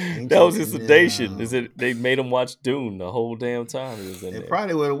 Ain't That you? was his sedation. Is No. it? They made him watch Dune the whole damn time he was in It there.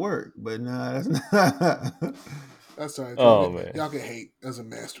 probably would have worked, but no, that's not. That's all right. Oh man, Y'all can hate as a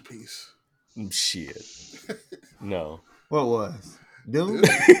masterpiece. shit. No. What was? Doom?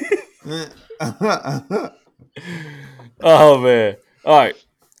 Dude. Oh man. All right.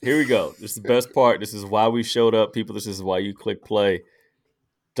 Here we go. This is the best part. This is why we showed up, people. This is why you click play.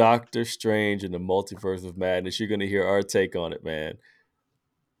 Doctor Strange and the Multiverse of Madness. You're gonna hear our take on it, man.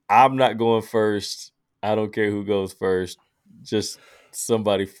 I'm not going first. I don't care who goes first. Just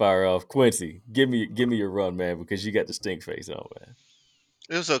somebody fire off. Quincy, give me your run, man, because you got the stink face on, man.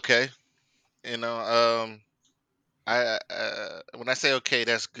 It was okay. You know, I when I say okay,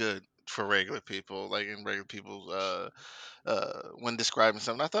 that's good for regular people. Like in regular people's when describing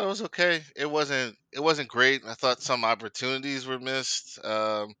something, I thought it was okay. It wasn't great. I thought some opportunities were missed.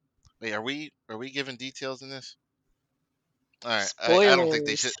 Wait, are we giving details in this? All right, I don't think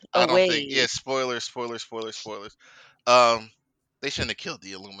they should. Spoilers I don't think. away. Yeah, spoilers, spoilers, spoilers, spoilers. Um, they shouldn't have killed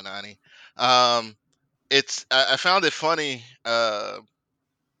the Illuminati. Um, I found it funny.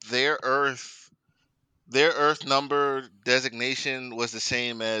 Their Earth their Earth number designation was the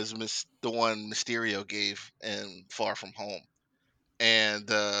same as the one Mysterio gave in Far From Home, and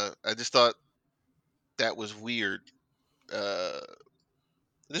I just thought that was weird. Uh,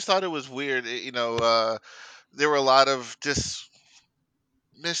 I just thought it was weird. There were a lot of just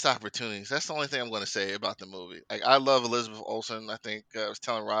missed opportunities. That's the only thing I'm going to say about the movie. Like, I love Elizabeth Olsen. I think I was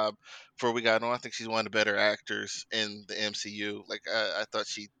telling Rob before we got on. I think she's one of the better actors in the MCU. Like, I thought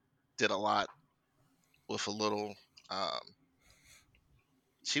she did a lot with a little. Um,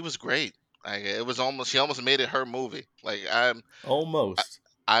 she was great. Like, it was almost she almost made it her movie. Like, I, Almost.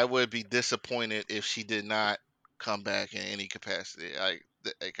 I would be disappointed if she did not come back in any capacity.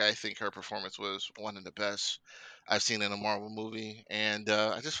 I think her performance was one of the best I've seen in a Marvel movie, and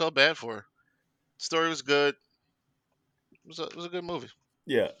I just felt bad for her. Story was good. It was a good movie.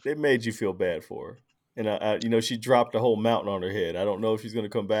 Yeah, they made you feel bad for her. And she dropped a whole mountain on her head. I don't know if she's going to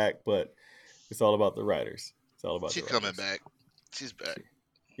come back, but it's all about the writers. It's all about She's the coming writers. back. She's back.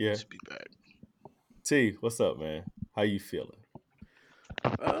 Yeah. She'll be back. T, what's up, man? How you feeling?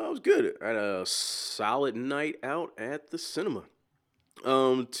 It was good. I had a solid night out at the cinema.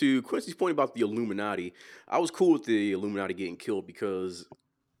 To Quincy's point about the Illuminati, I was cool with the Illuminati getting killed because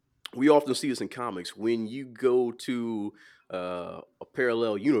we often see this in comics. When you go to a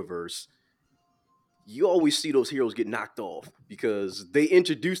parallel universe, you always see those heroes get knocked off because they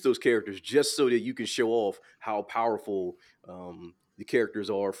introduce those characters just so that you can show off how powerful the characters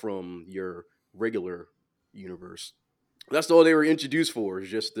are from your regular universe. That's all they were introduced for, is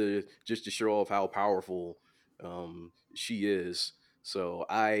just to show off how powerful she is. So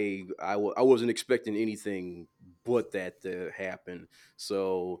I wasn't expecting anything but that to happen.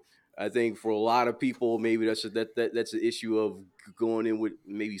 So I think for a lot of people, maybe that's an issue of going in with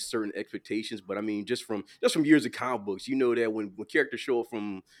maybe certain expectations. But I mean, just from years of comic books, you know that when characters show up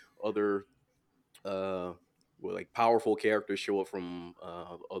from other uh like powerful characters show up from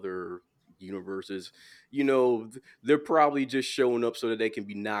other universes, they're probably just showing up so that they can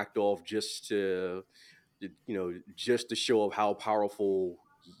be knocked off just to show up how powerful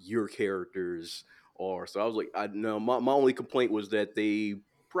your characters are. So I was like, I know my only complaint was that they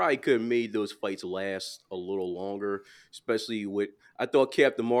probably could have made those fights last a little longer, especially with I thought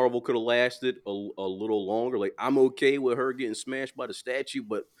Captain Marvel could have lasted a little longer. Like, I'm okay with her getting smashed by the statue,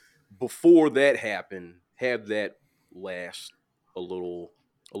 but before that happened, have that last a little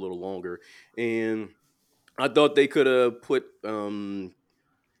longer. And I thought they could have put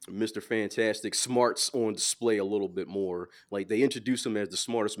Mr. Fantastic smarts on display a little bit more. Like, they introduce him as the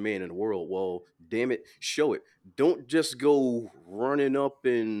smartest man in the world. Well, damn it, show it. Don't just go running up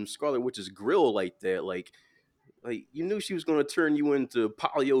in Scarlet Witch's grill like that. Like you knew she was gonna turn you into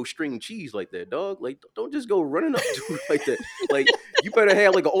polio string cheese like that, dog. Like, don't just go running up to her like that. Like, you better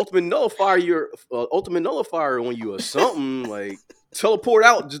have like an ultimate nullifier on you or something. Like, teleport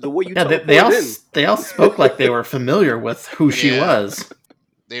out just the way you Yeah, teleport in. they all spoke like they were familiar with who she Yeah. was.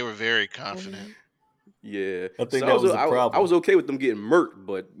 They were very confident. Yeah, I think so that was the I problem. was okay with them getting murked,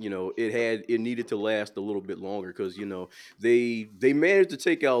 but it needed to last a little bit longer because they managed to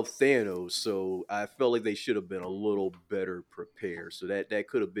take out Thanos, so I felt like they should have been a little better prepared. So that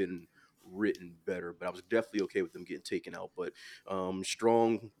could have been written better, but I was definitely okay with them getting taken out. But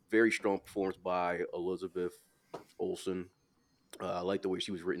very strong performance by Elizabeth Olsen. I like the way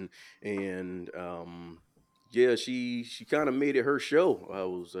she was written, and yeah, she kind of made it her show.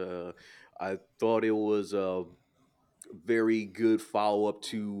 I thought it was a very good follow up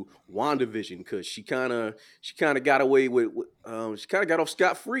to WandaVision because she kind of got away she kind of got off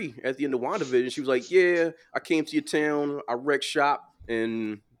scot free at the end of WandaVision. She was like, "Yeah, I came to your town, I wrecked shop,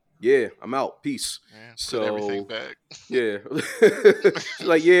 and yeah, I'm out, peace." Yeah, put everything So back. yeah. She's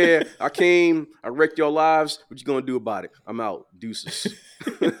like, "Yeah, I came, I wrecked your lives. What you gonna do about it? I'm out. Deuces."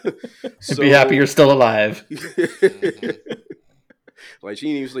 Be happy you're still alive. Mhm. Like, she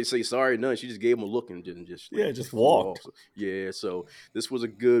didn't even say sorry, none. She just gave him a look and just Yeah, just flew walked. off. So, yeah, so this was a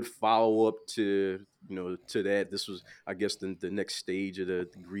good follow up to that. This was, I guess, the next stage of the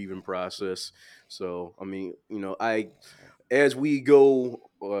grieving process. So I mean, as we go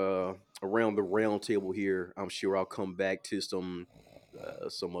around the round table here, I'm sure I'll come back to some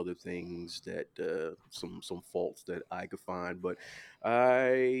other things that some faults that I could find, but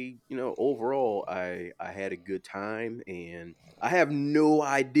overall I had a good time, and I have no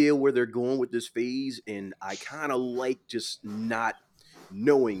idea where they're going with this phase, and I kind of like just not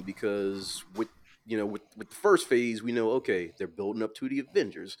knowing because with the first phase we know, okay, they're building up to the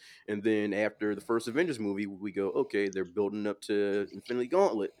Avengers, and then after the first Avengers movie we go, okay, they're building up to Infinity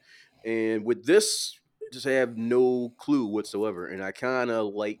Gauntlet, and with this just have no clue whatsoever, and I kind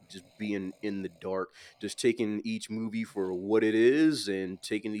of like just being in the dark, just taking each movie for what it is and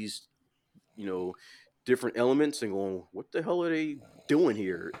taking these you know different elements and going, what the hell are they doing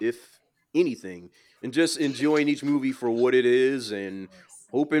here, if anything, and just enjoying each movie for what it is and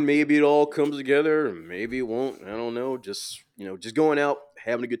hoping maybe it all comes together, or maybe it won't. I don't know. Just going out,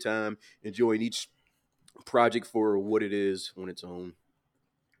 having a good time, enjoying each project for what it is on its own.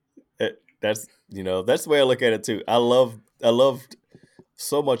 That's that's the way I look at it too. I loved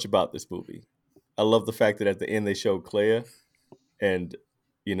so much about this movie. I love the fact that at the end they showed Clea, and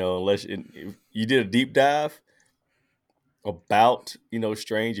unless if you did a deep dive about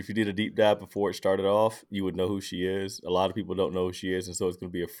Strange, if you did a deep dive before it started off, you would know who she is. A lot of people don't know who she is, and so it's going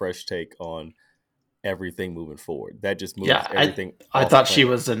to be a fresh take on everything moving forward. That just moves Yeah, everything I off thought she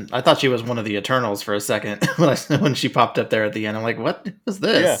plan. was I thought she was one of the Eternals for a second when she popped up there at the end. I'm like, what was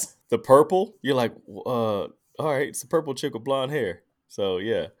Yeah, this? the purple. You're like, all right, it's a purple chick with blonde hair. So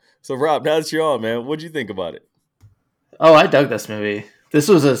yeah. So Rob, now that you're on, man, what'd you think about it? Oh, I dug this movie. This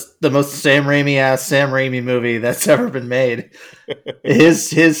was the most Sam Raimi movie that's ever been made.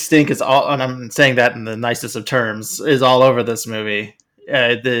 His stink is all, and I'm saying that in the nicest of terms, is all over this movie.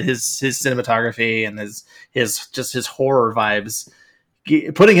 His cinematography and his horror vibes,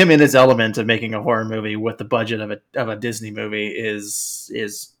 putting him in his element of making a horror movie with the budget of a Disney movie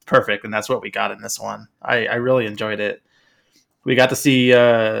is perfect, and that's what we got in this one. I really enjoyed it. We got to see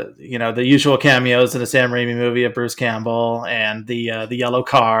the usual cameos in a Sam Raimi movie of Bruce Campbell and the yellow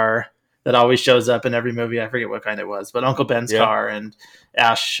car that always shows up in every movie. I forget what kind it was, but Uncle Ben's car and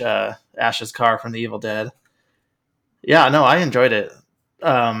Ash's car from The Evil Dead. Yeah, no, I enjoyed it.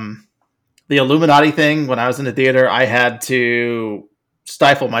 The Illuminati thing, when I was in the theater, I had to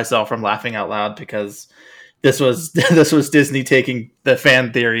stifle myself from laughing out loud because this was this was Disney taking the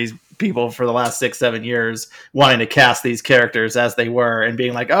fan theories people for the last 6-7 years, wanting to cast these characters as they were and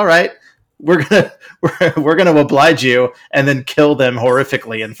being like, all right, we're gonna oblige you, and then kill them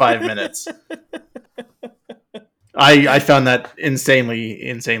horrifically in 5 minutes. I found that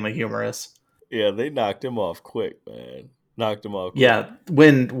insanely humorous. Yeah, they knocked him off quick, man. Knocked him off quick. Yeah,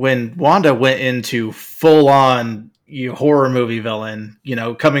 when Wanda went into full on horror movie villain,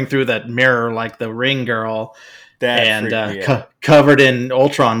 coming through that mirror like the Ring girl, That and covered in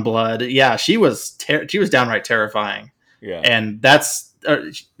Ultron blood. Yeah, she was downright terrifying. Yeah, and that's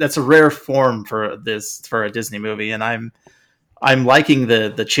a rare form for a Disney movie, and I'm liking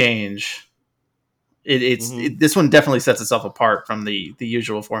the change. This one definitely sets itself apart from the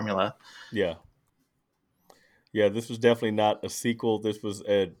usual formula. Yeah. Yeah, this was definitely not a sequel. This was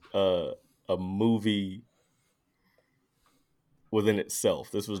a movie within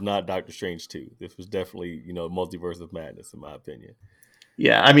itself. This was not Doctor Strange 2. This was definitely, Multiverse of Madness, in my opinion.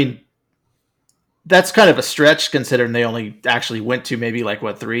 Yeah, I mean, that's kind of a stretch considering they only actually went to maybe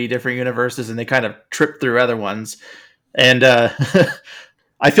 3 different universes, and they kind of tripped through other ones. And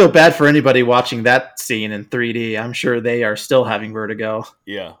I feel bad for anybody watching that scene in 3D. I'm sure they are still having vertigo.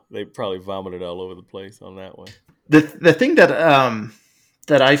 Yeah, they probably vomited all over the place on that one. The thing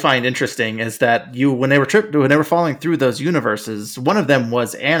that I find interesting is that when they were falling through those universes, one of them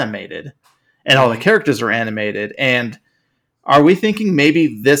was animated, and all the characters were animated. And are we thinking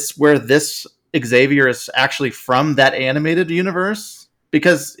maybe this Xavier is actually from that animated universe?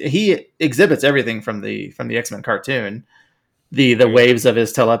 Because he exhibits everything from the X-Men cartoon. The waves of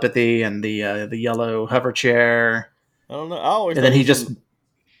his telepathy and the yellow hover chair. I don't know. And then he just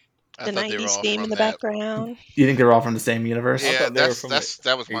the 90s theme in the background. Do you think they're all from the same universe? Yeah, that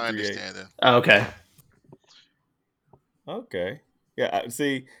was my understanding. Oh, okay. Okay. Yeah.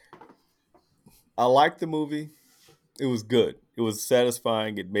 See, I liked the movie. It was good. It was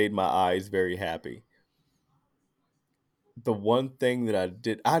satisfying. It made my eyes very happy. The one thing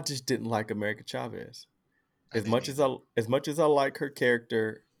that I just didn't like America Chavez. As much as I like her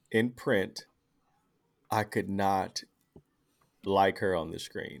character in print, I could not like her on the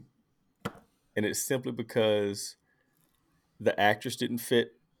screen. And it's simply because the actress didn't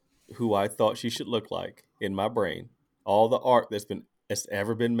fit who I thought she should look like in my brain. All the art that's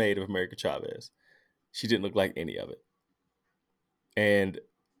ever been made of America Chavez, she didn't look like any of it. And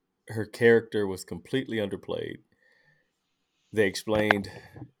her character was completely underplayed. They explained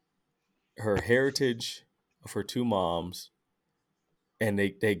her heritage of her 2 moms, and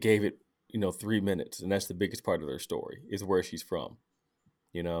they gave it 3 minutes, and that's the biggest part of their story is where she's from.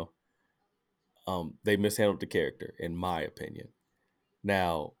 They mishandled the character, in my opinion.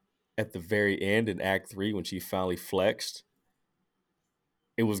 Now, at the very end in Act 3, when she finally flexed,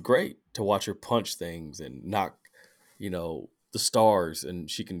 it was great to watch her punch things and knock the stars, and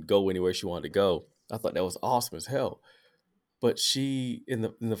she can go anywhere she wanted to go. I thought that was awesome as hell. But she, in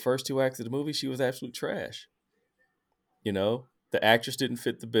the first 2 acts of the movie, she was absolute trash. The actress didn't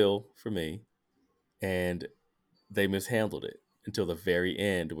fit the bill for me, and they mishandled it until the very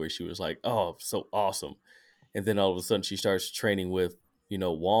end, where she was like, "Oh, so awesome," and then all of a sudden she starts training with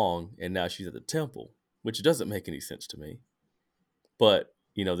Wong, and now she's at the temple, which doesn't make any sense to me. But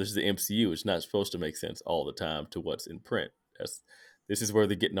this is the MCU; it's not supposed to make sense all the time to what's in print. This is where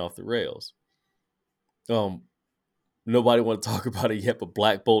they're getting off the rails. Nobody want to talk about it yet, but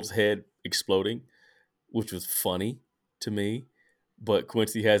Black Bolt's head exploding, which was funny to me. But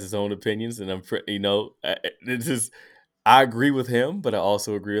Quincy has his own opinions, and I agree with him, but I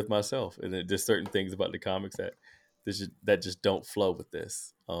also agree with myself. And there's certain things about the comics that just don't flow with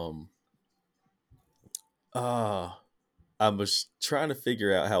this. I was trying to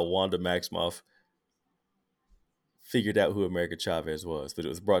figure out how Wanda Maximoff figured out who America Chavez was, but it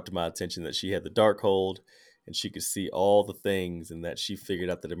was brought to my attention that she had the Darkhold and she could see all the things, and that she figured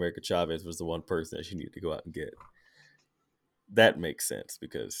out that America Chavez was the one person that she needed to go out and get. That makes sense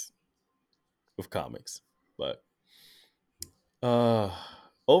because of comics. But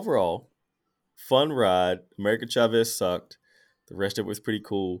overall, fun ride. America Chavez sucked. The rest of it was pretty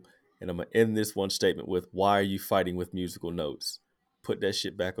cool. And I'm going to end this one statement with, why are you fighting with musical notes? Put that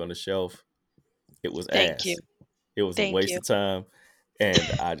shit back on the shelf. It was Thank you. ass. It was a Thank waste you. of time. And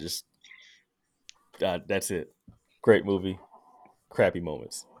that's it. Great movie. Crappy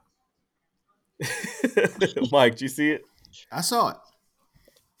moments. Mike, did you see it? I saw it.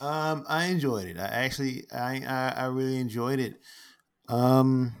 I enjoyed it. I really enjoyed it.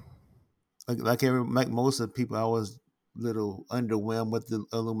 Like most of the people, I was a little underwhelmed with the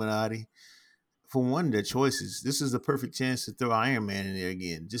Illuminati. For one of their choices, this is the perfect chance to throw Iron Man in there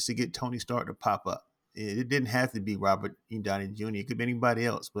again, just to get Tony Stark to pop up. It didn't have to be Robert E. Downey Jr. It could be anybody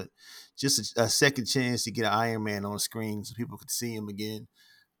else, but just a second chance to get an Iron Man on screen so people could see him again.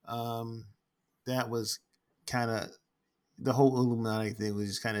 That was kind of the whole Illuminati thing was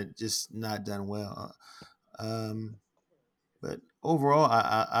just kind of just not done well. But overall,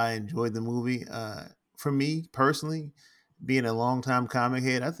 I enjoyed the movie. For me personally, being a longtime comic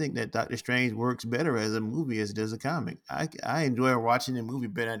head, I think that Doctor Strange works better as a movie as it does a comic. I enjoy watching the movie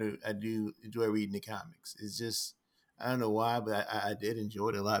better than I do enjoy reading the comics. It's just, I don't know why, but I did enjoy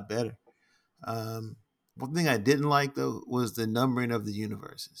it a lot better. One thing I didn't like though was the numbering of the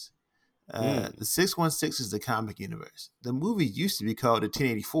universes. The 616 is the comic universe. The movie used to be called the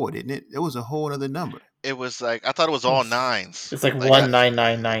 1084, didn't it? There was a whole other number. It was like, I thought it was all nines. It's like Like,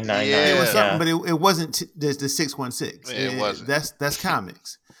 1999999. It was Yeah. something, but it wasn't the 616. It wasn't. That's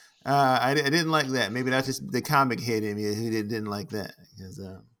comics. I didn't like that. Maybe that's just the comic head in me who didn't like that,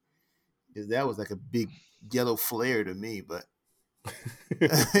 because that was like a big yellow flare to me. But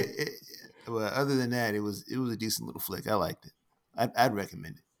but other than that, it was a decent little flick. I liked it. I'd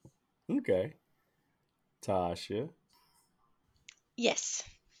recommend it. Okay. Tasha. Yes.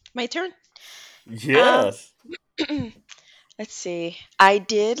 My turn. Yes. Let's see. I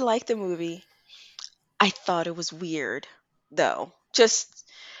did like the movie. I thought it was weird, though. Just,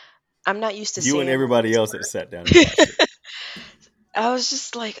 I'm not used to You and seeing everybody movies else where that sat down and watched it. I was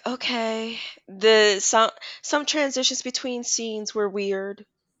just like, okay. Some transitions between scenes were weird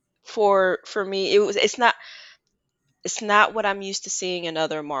for me. It's not what I'm used to seeing in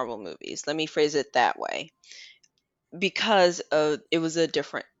other Marvel movies. Let me phrase it that way. Because it was a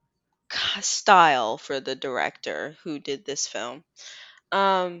different style for the director who did this film.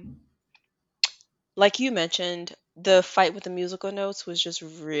 Um, like you mentioned, the fight with the musical notes was just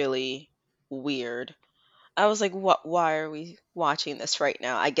really weird. I was like, "What? Why are we watching this right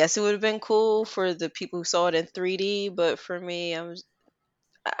now?" I guess it would have been cool for the people who saw it in 3D, but for me,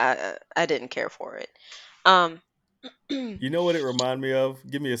 I didn't care for it. Um, You know what it reminded me of?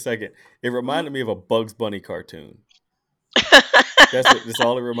 Give me a second. It reminded me of a Bugs Bunny cartoon. That's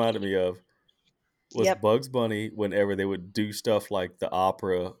all it reminded me of. Was Yep. Bugs Bunny whenever they would do stuff like the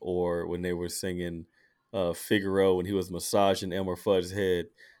opera, or when they were singing Figaro when he was massaging Elmer Fudd's head.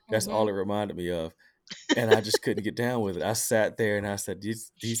 That's all it reminded me of. And I just couldn't get down with it. I sat there and I said,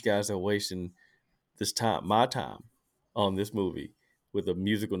 these guys are wasting my time on this movie with a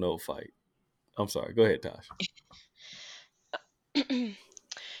musical note fight. I'm sorry. Go ahead, Tosh.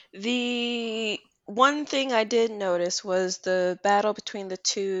 The one thing I did notice was the battle between the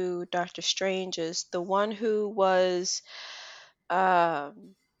two Doctor Stranges. The one who was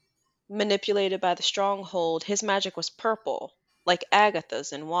um, manipulated by the stronghold, his magic was purple, like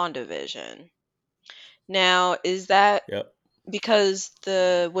Agatha's in WandaVision. Now, is that Yep. because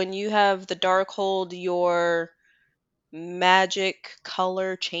when you have the Darkhold, your magic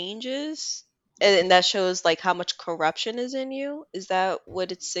color changes? And that shows like how much corruption is in you? Is that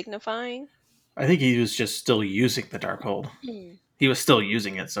what it's signifying? I think he was just still using the Darkhold. He was still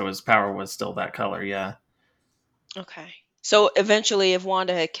using it, so his power was still that color, yeah. Okay. So eventually, if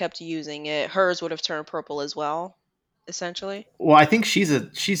Wanda had kept using it, hers would have turned purple as well, essentially. Well, I think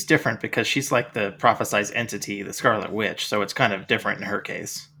she's different because she's like the prophesized entity, the Scarlet Witch, so it's kind of different in her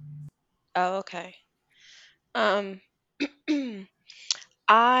case. Oh, okay. Um,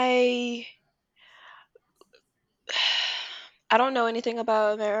 I I don't know anything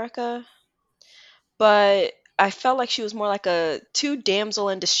about America, but I felt like she was more like a too damsel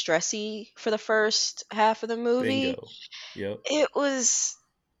in distressy for the first half of the movie. Bingo. Yep. It was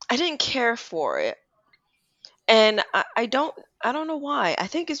I didn't care for it. and I don't know why. I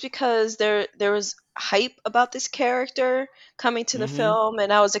think it's because there was hype about this character coming to the Mm-hmm. film,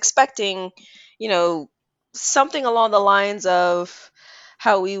 and I was expecting, you know, something along the lines of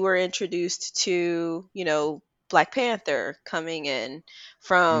how we were introduced to, Black Panther coming in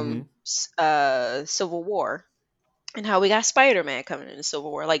Mm-hmm. from Civil War, and how we got Spider-Man coming into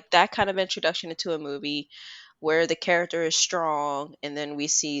Civil War, like that kind of introduction into a movie where the character is strong and then we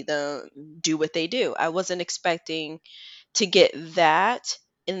see them do what they do. I wasn't expecting to get that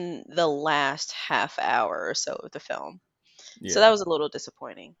in the last half hour or so of the film. So Yeah. that was a little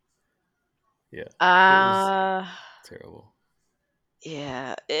disappointing. Yeah. It was Uh terrible.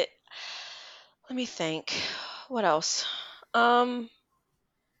 yeah, let me think. What else? Um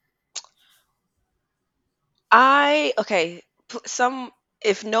I okay, some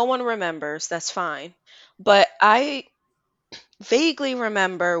if no one remembers, that's fine. But I vaguely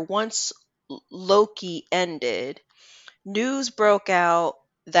remember once Loki ended, news broke out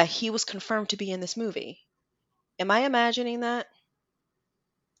that he was confirmed to be in this movie. Am I imagining that?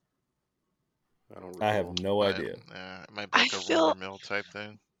 I don't I have recall. no Might, idea. it might be I like a rumor feel mill type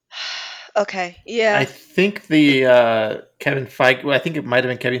thing. okay, I yeah. think the Kevin Feige. Well, I think it might have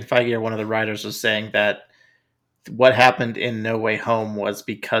been Kevin Feige or one of the writers was saying that what happened in No Way Home was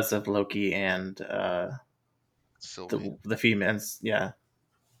because of Loki and Sylvie. the females. Yeah,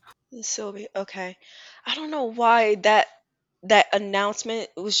 Sylvie, okay. I don't know why that announcement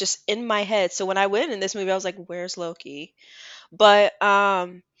was just in my head. So when I went in this movie, I was like, "Where's Loki?" But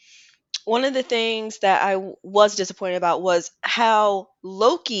one of the things that was disappointed about was how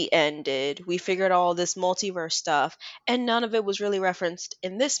Loki ended. We figured all this multiverse stuff, and none of it was really referenced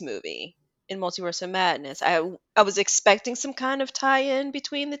in this movie, in Multiverse of Madness. I was expecting some kind of tie-in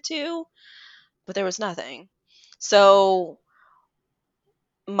between the two, but there was nothing. So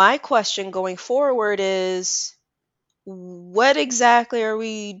my question going forward is, what exactly are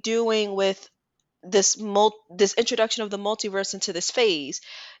we doing with this introduction of the multiverse into this phase?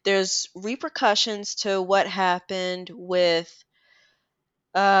 There's repercussions to what happened with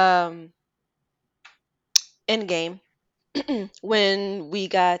um Endgame when we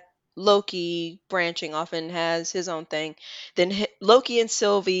got Loki branching off and has his own thing. Then Loki and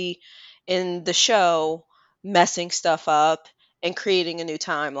Sylvie in the show messing stuff up and creating a new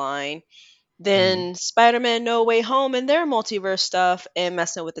timeline. Mm-hmm. Then Spider-Man No Way Home and their multiverse stuff and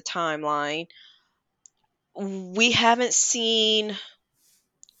messing with the timeline. We haven't seen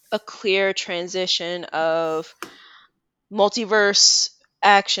a clear transition of multiverse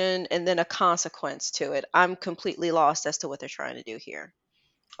action and then a consequence to it. I'm completely lost as to what they're trying to do here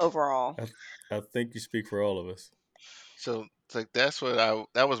overall. I think you speak for all of us. So it's like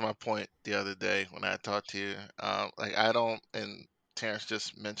that was my point the other day when I talked to you. Like I don't, and Terrence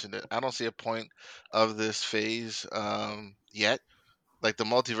just mentioned it. I don't see a point of this phase yet. Like the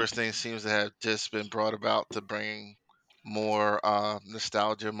multiverse thing seems to have just been brought about to bring more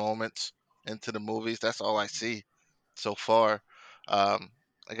nostalgia moments into the movies. That's all I see so far. Um,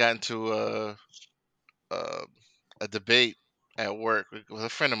 I got into a, a debate at work with a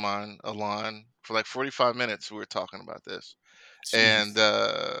friend of mine, Alon, for like 45 minutes. We were talking about this, and Jeez.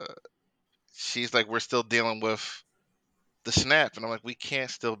 she's like, "We're still dealing with the snap," and I'm like, "We can't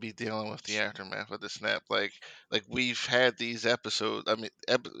still be dealing with the aftermath of the snap. Like we've had these episodes. I mean,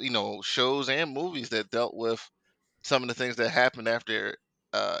 shows and movies that dealt with some of the things that happened after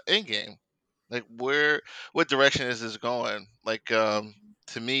Endgame. Like, what direction is this going? Like,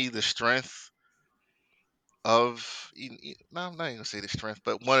 to me, the strength of no, I'm not even gonna say the strength,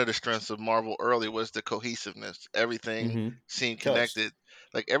 but one of the strengths of Marvel early was the cohesiveness. Everything Mm-hmm. seemed Touched. connected.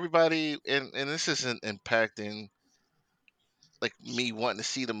 Like everybody, and this isn't impacting like me wanting to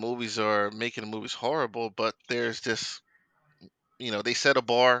see the movies or making the movies horrible, but there's just they set a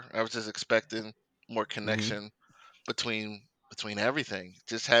bar. I was just expecting more Mm-hmm. connection between everything.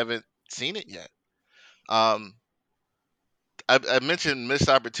 Just haven't seen it yet. Um, I mentioned missed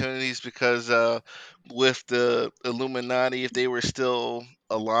opportunities because with the Illuminati, if they were still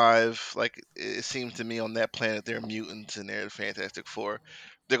alive, like it seems to me on that planet, they're mutants and they're the Fantastic Four.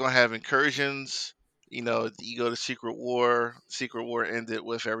 They're gonna have incursions. You go to Secret War. Secret War ended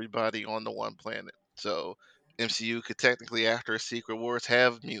with everybody on the one planet. So MCU could technically, after Secret Wars,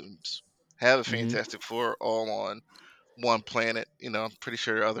 have mutants, have a Mm-hmm. Fantastic Four all on one planet. I'm pretty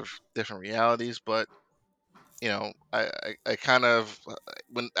sure there are other different realities, but I kind of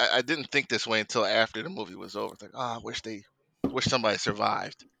when I didn't think this way until after the movie was over. It's like, oh, wish somebody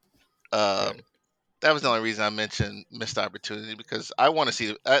survived. Um, Right. that was the only reason I mentioned missed opportunity because I want to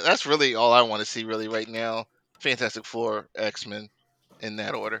see. That's really all I want to see, really, right now. Fantastic Four, X Men, in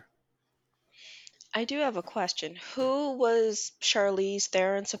that order. I do have a question. Who was Charlize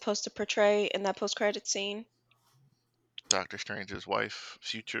Theron supposed to portray in that post-credit scene? Doctor Strange's wife,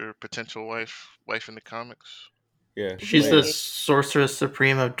 future potential wife in the comics. Yeah, She's the Lady. sorceress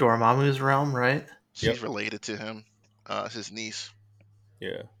supreme of Dormammu's realm, right? She's Yep. related to him, his niece.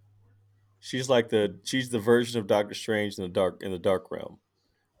 Yeah. She's the version of Doctor Strange in the dark realm.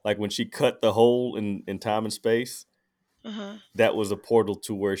 Like when she cut the hole in time and space, Uh-huh. that was a portal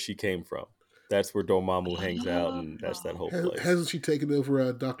to where she came from. That's where Dormammu hangs out, and that's that Oh. whole place. Hasn't she taken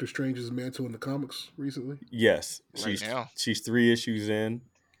over Doctor Strange's mantle in the comics recently? Yes, Right now. she's 3 issues in,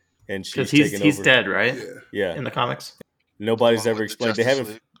 and she's Because he's taken over. dead, right? Yeah. Yeah, In the comics. nobody's Along ever with the explained. They Justice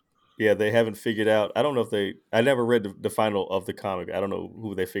haven't. League. Yeah, they haven't figured out. I don't know if they. I never read the final of the comic. I don't know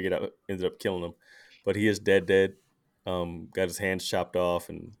who they figured out ended up killing him, but he is dead. Got his hands chopped off,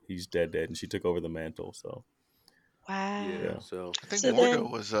 and he's dead. And she took over the mantle. So Wow. Yeah. So I think So Mordo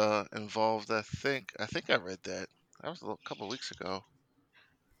then, was involved. I think I read that. That was a couple weeks ago.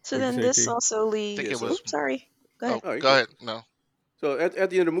 so What'd you then say, this T? also I leads. think Yeah, it so was. Oops, sorry. Go Oh, ahead. oh, you go good. ahead. No. So at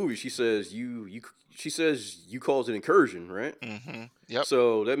the end of the movie, she says she says you caused an incursion, right? Mm-hmm. Yep.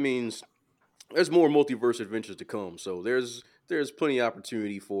 So that means there's more multiverse adventures to come. So there's plenty of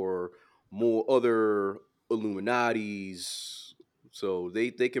opportunity for more other Illuminatis. So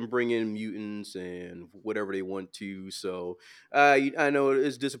they can bring in mutants and whatever they want to. So I know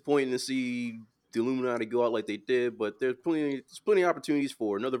it's disappointing to see the Illuminati go out like they did, but there's plenty of opportunities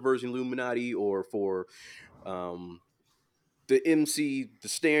for another version of Illuminati or for um, the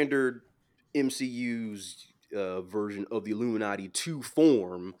standard MCU's version of the Illuminati to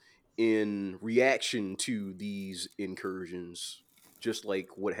form in reaction to these incursions, just like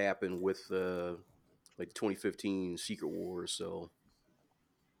what happened with like the 2015 Secret Wars. So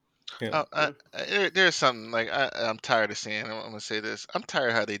Yeah. There's something like I'm tired of seeing. I'm gonna say this. I'm tired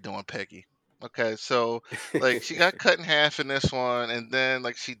of how they doing Peggy. Okay, so like she got cut in half in this one, and then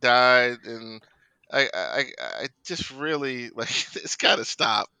like she died, and I just really like it's got to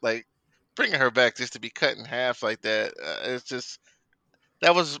stop. Like bringing her back just to be cut in half like that. It's just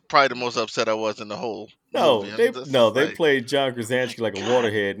that was probably the most upset I was in the whole movie. I'm just They like, played John Krasinski like a God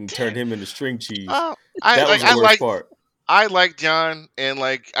waterhead and damn. turned him into string cheese. Oh, That was the I worst like part. John, and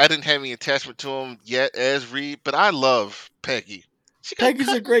like I didn't have any attachment to him yet as Reed, but I love Peggy. She got Peggy's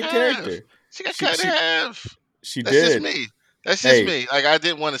cut a in great half. character. She got She cut in she half. she That's just did. me. That's just Hey, me. Like I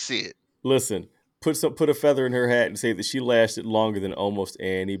didn't want to see it. listen, put a feather in her hat and say that she lasted longer than almost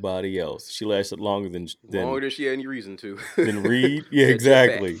anybody else. She lasted longer longer than she had any reason to. than Reed. Yeah, That jetpack.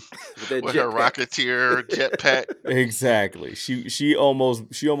 exactly. With that With her jetpack. Rocketeer jetpack. Exactly. She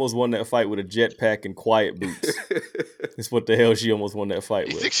almost won that fight with a jetpack and quiet boots. That's what the hell she almost won that fight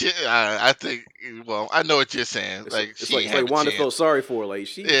You with. think she? I think. Well, I know what you're saying. It's, Like it's she like ain't it's like have a Wanda felt chance. sorry for her. Like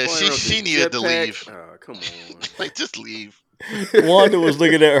she Yeah, flying around she this needed to jetpack. leave. Come on. Like just leave. Wanda was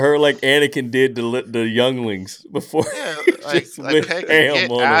looking at her like Anakin did the younglings before Yeah, he like just went Peggy, ham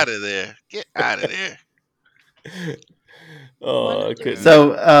get on out them. of there. Get out of there. Oh, I Wonder. couldn't.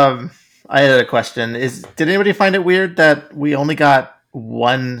 So, I had a question. Did anybody find it weird that we only got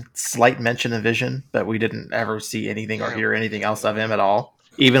one slight mention of Vision, but we didn't ever see anything or Yeah, hear anything else of him at all?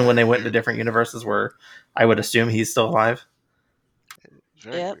 Even when they went into different universes where I would assume he's still alive.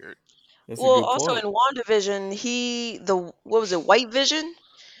 very Yep. weird. That's a Well, good also point. in WandaVision, what was it, White Vision?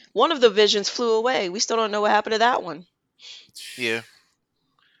 One of the visions flew away. We still don't know what happened to that one. Yeah,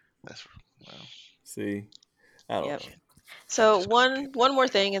 that's well. See, I don't Yep. know. So Just one more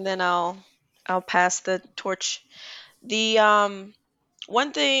thing, and then I'll pass the torch. The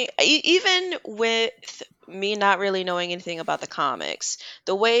one thing, even with me not really knowing anything about the comics,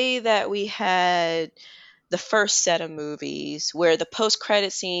 the way that we had the first set of movies where the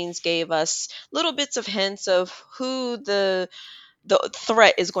post-credit scenes gave us little bits of hints of who the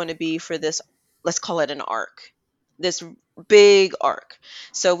threat is going to be for this, let's call it an arc, this big arc.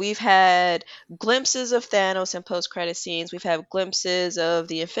 So we've had glimpses of Thanos in post credit scenes, we've had glimpses of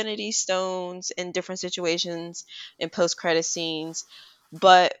the Infinity Stones in different situations in post credit scenes,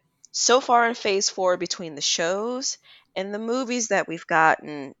 but so far in phase 4, between the shows and the movies that we've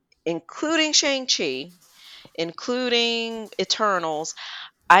gotten, including Shang-Chi, including Eternals,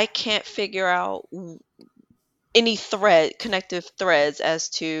 I can't figure out any connective threads as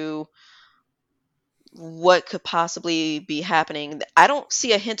to what could possibly be happening. I don't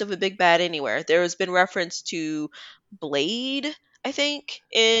see a hint of a big bad anywhere. There has been reference to Blade, I think,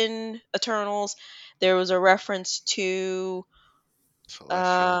 in Eternals. There was a reference to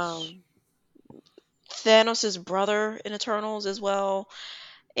Celestials. um, Thanos' brother in Eternals as well,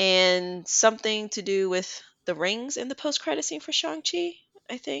 and something to do with the rings in the post-credit scene for Shang-Chi,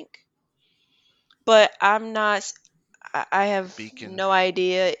 I think. but I'm not. I have Beacon. no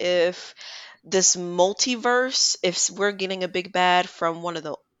idea if this multiverse, if we're getting a big bad from one of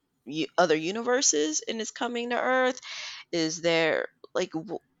the other universes and is coming to Earth. Is there like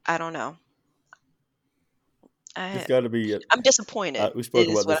I don't know. It's I got to be. I'm disappointed. We spoke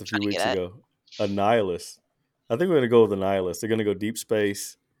Is about what this I'm a trying few to get weeks at. ago. A nihilist. I think we're gonna go with a nihilist. They're gonna go deep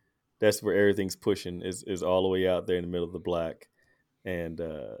space. That's where everything's pushing. Is all the way out there in the middle of the black, and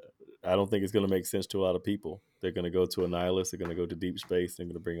I don't think it's gonna make sense to a lot of people. They're gonna go to a nihilist. They're gonna go to deep space. They're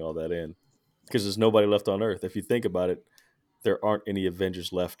gonna bring all that in because there's nobody left on Earth. If you think about it, there aren't any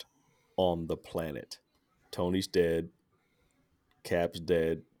Avengers left on the planet. Tony's dead. Cap's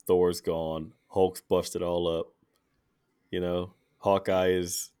dead. Thor's gone. Hulk's busted all up. You know, Hawkeye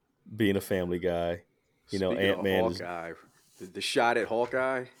is being a family guy. You know, Speaking of Ant-Man is. Hawkeye, the shot at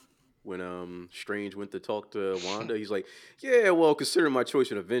Hawkeye when Strange went to talk to Wanda, he's like, "Yeah, well, consider my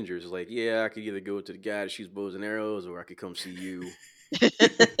choice in Avengers." Like, yeah, I could either go to the guy that shoots bows and arrows, or I could come see you.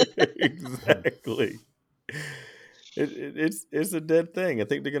 Exactly. It's a dead thing. I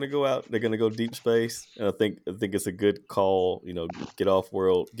think they're gonna go out. They're gonna go deep space, and I think it's a good call. You know, get off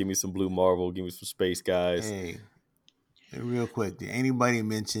world. Give me some Blue Marvel. Give me some space guys. Hey, real quick, did anybody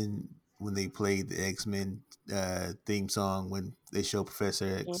mention when they played the X-Men theme song when they show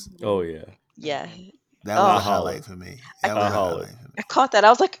Professor X? Oh yeah, Yeah. That was Oh, a highlight for me. That was I a hollered. highlight for me. I caught that. I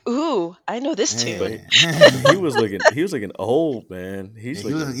was like, "Ooh, I know this Yeah. tune." He was looking old, man. He's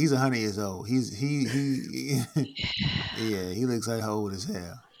 100 years old. He yeah, he looks like old as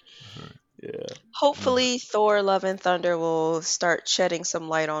hell. Yeah. Hopefully, Thor: Love and Thunder will start shedding some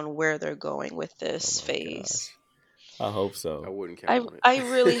light on where they're going with this Oh my phase. gosh. I hope so. I wouldn't count on it. I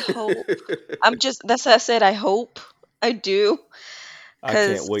really hope. That's what I said. I hope. I do. I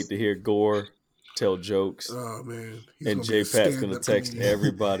can't wait to hear Gore tell jokes. Oh man, and J Pat's gonna text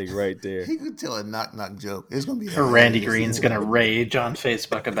everybody right there. He could tell a knock joke. It's gonna be. Or Randy Green's gonna rage on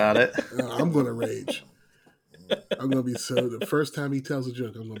Facebook about it. I'm gonna rage. I'm gonna be the first time he tells a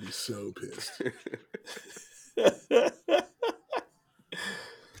joke, I'm gonna be so pissed.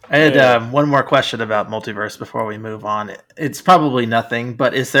 I had one more question about multiverse before we move on. It's probably nothing,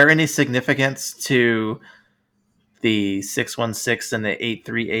 but is there any significance to the 616 and the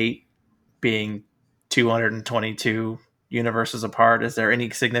 838 being 222 universes apart? Is there any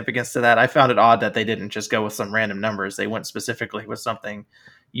significance to that? I found it odd that they didn't just go with some random numbers. They went specifically with something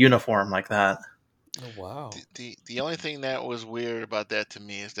uniform like that. Oh, wow. The only thing that was weird about that to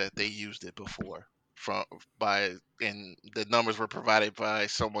me is that they used it before and the numbers were provided by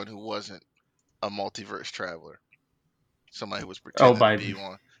someone who wasn't a multiverse traveler, somebody who was pretending to be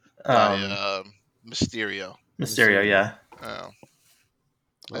one by Mysterio. Mysterio, yeah.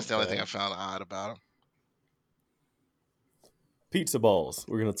 That's the only thing I found odd about him. Pizza balls.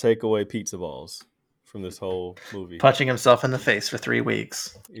 We're gonna take away pizza balls from this whole movie. Punching himself in the face for 3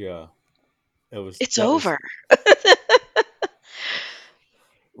 weeks. Yeah, It's over.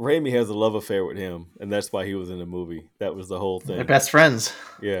 Raimi has a love affair with him, and that's why he was in the movie. That was the whole thing. They're best friends.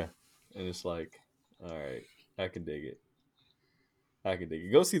 Yeah, and it's like, all right, I can dig it.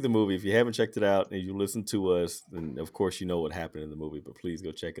 Go see the movie if you haven't checked it out, and you listen to us. Then of course you know what happened in the movie, but please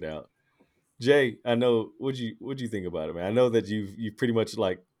go check it out. Jay, I know what'd you think about it, man? I know that you pretty much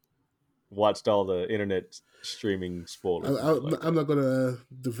like watched all the internet streaming spoilers. I'm not gonna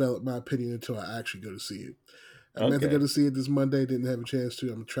develop my opinion until I actually go to see it. I meant to go to see it this Monday, didn't have a chance to.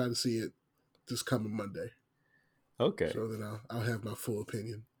 I'm gonna try to see it this coming Monday. Okay. So then I'll have my full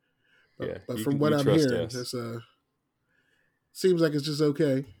opinion. But, but from what I'm hearing, it's seems like it's just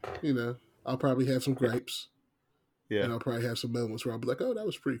okay. You know, I'll probably have some gripes. Yeah. And I'll probably have some moments where I'll be like, "Oh, that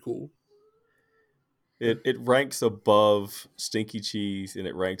was pretty cool." It ranks above Stinky Cheese and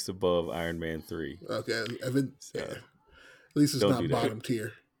it ranks above Iron Man 3. Okay, at least it's not bottom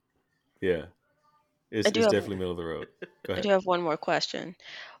tier. Yeah, it's definitely middle of the road. Go ahead. I do have one more question.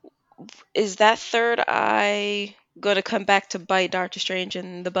 Is that third eye going to come back to bite Doctor Strange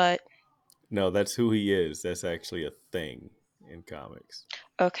in the butt? No, that's who he is. That's actually a thing in comics.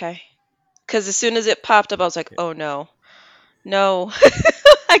 Okay. Because as soon as it popped up, I was like, oh, no.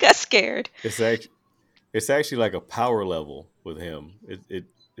 I got scared. It's actually like a power level with him.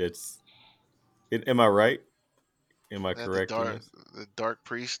 It's am I right? Am I correct? The Dark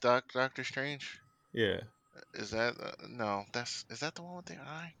Priest Doctor Strange? Yeah. Is that no? Is that the one with the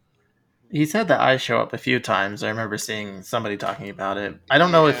eye? He's had the eye show up a few times. I remember seeing somebody talking about it. I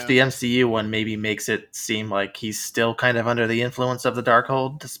don't know if the MCU one maybe makes it seem like he's still kind of under the influence of the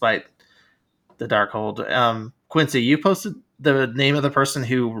Darkhold, despite the Darkhold. Quincy, you posted the name of the person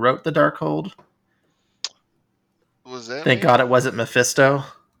who wrote the Darkhold. Was that? Thank God it wasn't Mephisto.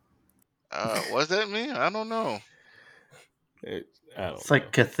 Was that me? I don't know. I don't It's know.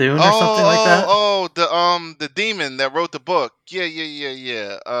 like Cthulhu or something like that. The demon that wrote the book.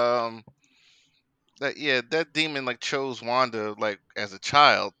 Yeah. That demon like chose Wanda like as a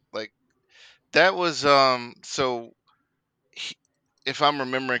child. Like that was so he- if I'm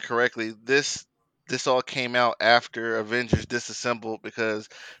remembering correctly, this all came out after Avengers Disassembled because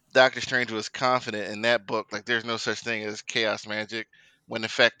Doctor Strange was confident in that book like there's no such thing as chaos magic when in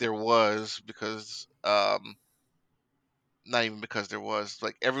fact there was because not even because there was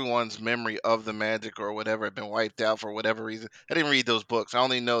like everyone's memory of the magic or whatever had been wiped out for whatever reason. I didn't read those books. I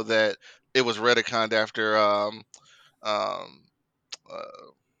only know that it was retconned after um uh,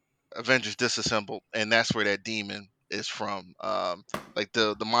 Avengers Disassembled, and that's where that demon is from. Like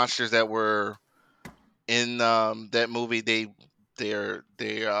the monsters that were in that movie, they're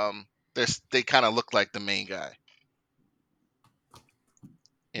they they kind of look like the main guy.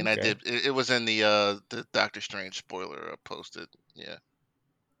 And I Okay. did. It was in the Doctor Strange spoiler posted. Yeah.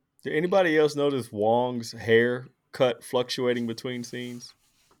 Did anybody else notice Wong's hair cut fluctuating between scenes?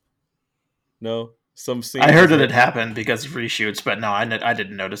 No, some scenes. I heard his that hair- it happened because of reshoots, but no, I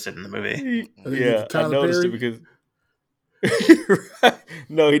didn't notice it in the movie. I think Yeah, it's I Tyler noticed Perry. it because.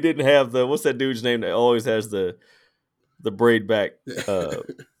 No, he didn't have the. What's that dude's name that always has the braid back?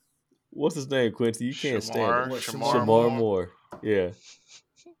 What's his name, Quincy? You can't stand it. What, Shamar Shamar Moore. Moore. Yeah.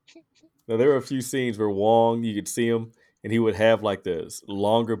 Now there were a few scenes where Wong, you could see him, and he would have like the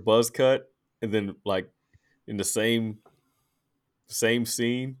longer buzz cut, and then like in the same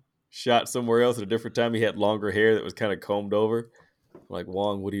scene, shot somewhere else at a different time, he had longer hair that was kind of combed over. I'm like,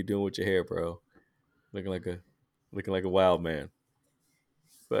 Wong, what are you doing with your hair, bro? Looking like a wild man.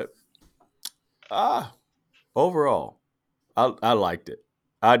 But overall, I liked it.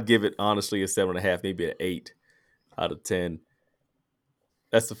 I'd give it honestly a 7.5, maybe an 8 out of 10.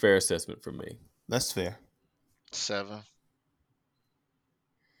 That's a fair assessment for me. That's fair. 7.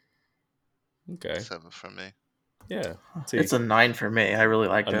 Okay. 7 for me. Yeah. It's a 9 for me. I really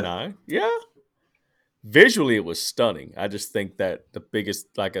liked A it. 9? Yeah. Visually, it was stunning. I just think that the biggest,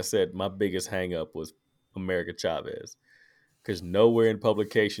 like I said, my biggest hang up was America Chavez. Because nowhere in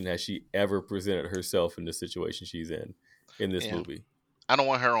publication has she ever presented herself in the situation she's in this Yeah. movie. I don't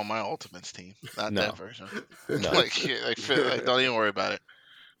want her on my Ultimates team. Not No. that version. No. like don't even worry about it.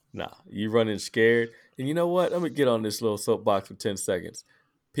 Nah, you running scared. And you know what? Let me get on this little soapbox for 10 seconds.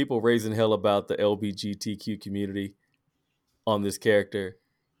 People raising hell about the LGBTQ community on this character.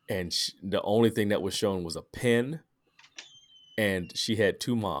 And the only thing that was shown was a pen. And she had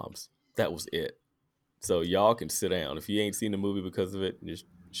 2 moms. That was it. So y'all can sit down. If you ain't seen the movie because of it, just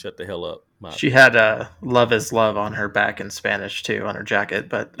shut the hell up. She had "Love Is Love" on her back in Spanish too, on her jacket.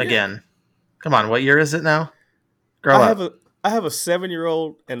 But again, come on, what year is it now? Grow up. I have a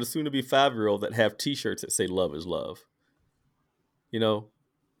 7-year-old and a soon-to-be 5-year-old that have T-shirts that say "Love is Love." You know,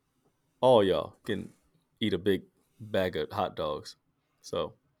 all y'all can eat a big bag of hot dogs.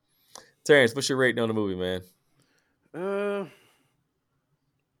 So, Terrence, what's your rating on the movie, man?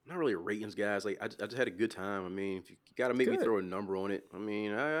 Not really ratings, guys. Like I just had a good time. I mean, if you got to make me throw a number on it, I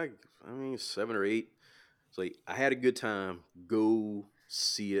mean, I mean 7 or 8. It's like I had a good time. Go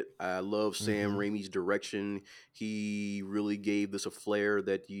see it. I love Sam Raimi's direction. He really gave this a flair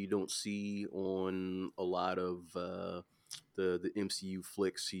that you don't see on a lot of the MCU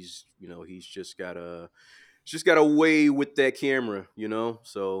flicks. He's just got a way with that camera,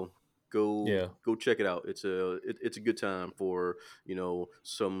 So go check it out. It's a good time for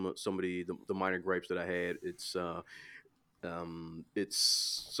somebody the minor gripes that I had. It's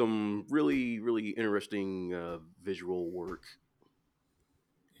some really really interesting visual work.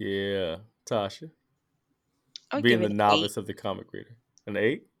 Yeah, Tasha, I'll being give the it an 8. novice of the comic reader, an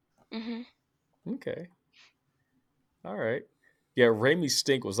 8. Okay, all right. Yeah, Raimi's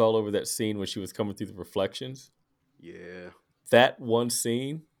stink was all over that scene when she was coming through the reflections. Yeah. That one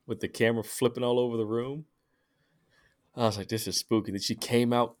scene with the camera flipping all over the room, I was like, this is spooky. Then she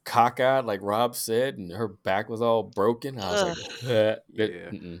came out cockeyed, like Rob said, and her back was all broken. I was like,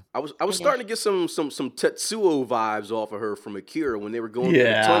 yeah. I was starting to get some Tetsuo vibes off of her from Akira when they were going through the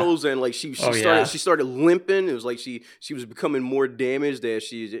Yeah. tunnels, and like she started limping. It was like she was becoming more damaged as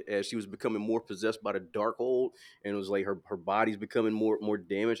she was becoming more possessed by the Darkhold, and it was like her body's becoming more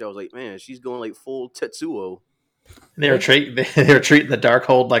damaged. I was like, man, she's going like full Tetsuo. They were treating the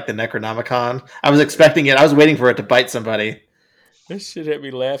Darkhold like the Necronomicon. I was expecting it. I was waiting for it to bite somebody. This shit had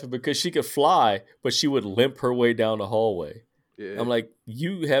me laughing because she could fly, but she would limp her way down the hallway. Yeah. I'm like,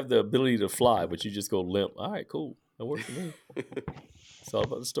 you have the ability to fly, but you just go limp. All right, cool. That worked for me. It's all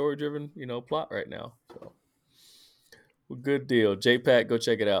about the story-driven, plot right now. So, Well, good deal. JPack, go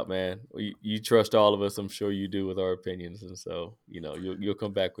check it out, man. You trust all of us. I'm sure you do with our opinions. And so, you'll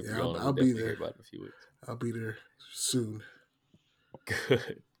come back with Yeah, your own, and I'll we'll be definitely hear there. about it in a few weeks. I'll be there soon.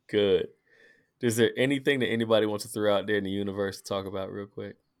 Good. Good. Is there anything that anybody wants to throw out there in the universe to talk about real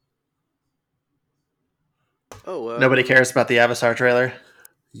quick? Oh, Nobody cares about the Avatar trailer.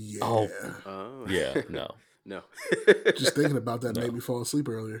 Yeah. Oh. Yeah, no. No. Just thinking about that No. made me fall asleep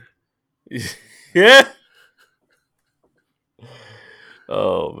earlier. Yeah.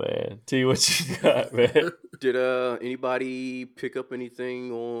 Oh man. T, what you got, man? Did anybody pick up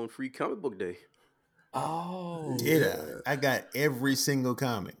anything on Free Comic Book Day? Oh. I got every single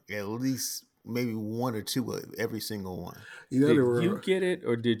comic, at least maybe one or two of every single one. You know, Did there were, you get it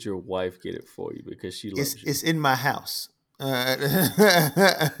or did your wife get it for you because she loves you? It's in my house. you know,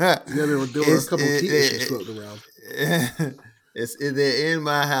 there were a couple key issues floating around. They're in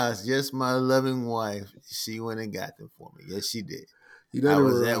my house. Just my loving wife. She went and got them for me. Yes, she did. You know, I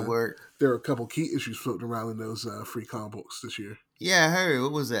was at work. There were a couple key issues floating around in those free comic books this year. Yeah, I heard.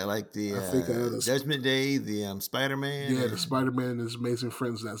 What was that? Like the I think, Judgment Day, the Spider-Man? Yeah, the Spider-Man and his Amazing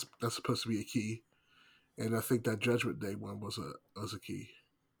Friends, that's supposed to be a key. And I think that Judgment Day one was a key.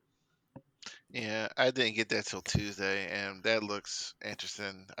 Yeah, I didn't get that till Tuesday, and that looks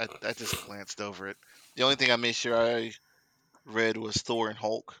interesting. I just glanced over it. The only thing I made sure I read was Thor and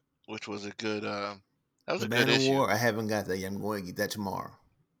Hulk, which was a good. That was The a good Man of issue. War, I haven't got that yet. I'm going to get that tomorrow.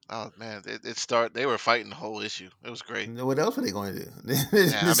 Oh man, They were fighting the whole issue. It was great. What else are they going to do?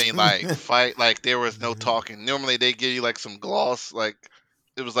 Yeah, I mean, like fight. Like there was no talking. Normally they give you like some gloss. Like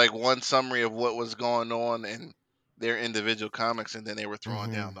it was like one summary of what was going on in their individual comics, and then they were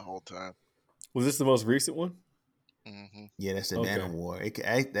throwing down the whole time. Was this the most recent one? Mm-hmm. Yeah, that's the Okay. Man of War.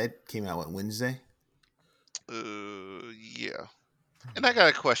 That came out Wednesday. Yeah. And I got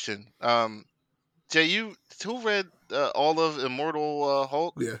a question. Jay, who read all of Immortal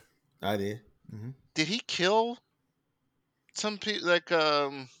Hulk? Yeah, I did. Mm-hmm. Did he kill some people? Like,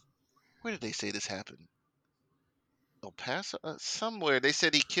 where did they say this happened? El Paso, somewhere. They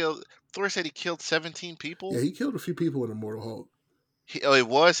said he killed. Thor said he killed 17 people. yeah, he killed a few people in Immortal Hulk. It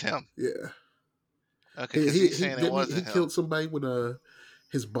was him. Yeah, Okay, because he's saying it he wasn't him. killed somebody with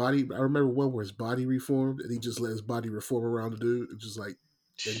his body. I remember one where his body reformed, and he just let his body reform around the dude and just like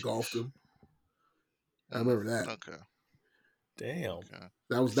engulfed him. I remember that. Okay. Damn. Okay.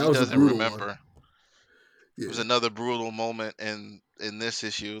 That was He a doesn't brutal remember. one. Yeah. It was another brutal moment in this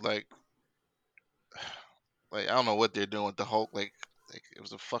issue. Like I don't know what they're doing with the Hulk. Like it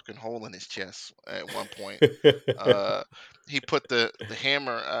was a fucking hole in his chest at one point. He put the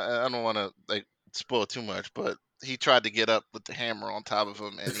hammer. I don't want to like spoil too much, but he tried to get up with the hammer on top of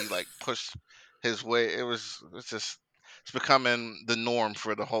him, and he like pushed his way. It's becoming the norm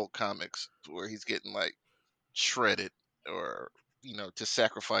for the Hulk comics, where he's getting like shredded or just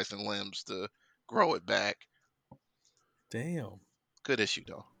sacrificing limbs to grow it back. Damn. Good issue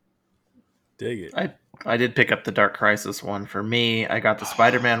though. Dig it. I did pick up the Dark Crisis one for me. I got the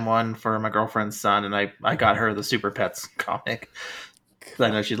Spider-Man one for my girlfriend's son, and I got her the Super Pets comic.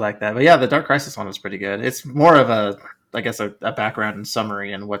 I know she'd like that. But yeah, the Dark Crisis one was pretty good. It's more of a background and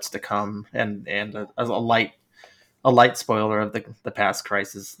summary and what's to come, and a light spoiler of the past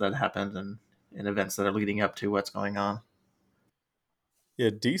crisis that happened and events that are leading up to what's going on. Yeah,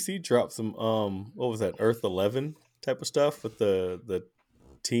 DC dropped some what was that, Earth 11 type of stuff with the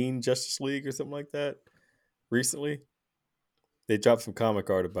Teen Justice League or something like that recently. They dropped some comic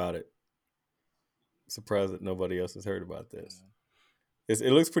art about it. Surprised that nobody else has heard about this.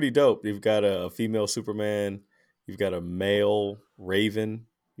 It looks pretty dope. You've got a female Superman, you've got a male Raven,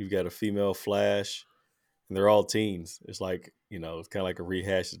 you've got a female Flash, and they're all teens. It's like, it's kind of like a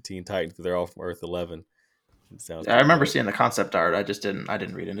rehash of Teen Titans, but they're all from Earth 11. It sounds. I remember seeing the concept art. I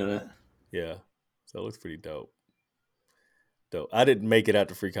didn't read into it. Yeah, so it looks pretty dope. I didn't make it out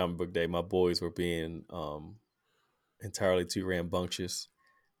to Free Comic Book Day. My boys were being entirely too rambunctious.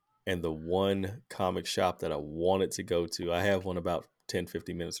 And the one comic shop that I wanted to go to, I have one about 10,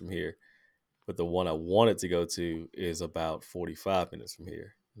 15 minutes from here. But the one I wanted to go to is about 45 minutes from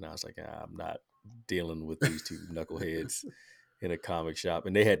here. And I was like, I'm not dealing with these two knuckleheads in a comic shop.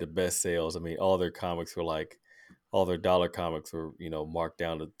 And they had the best sales. I mean, all their comics were like, all their dollar comics were, marked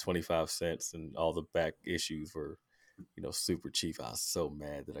down to 25 cents. And all the back issues were, super cheap. I was so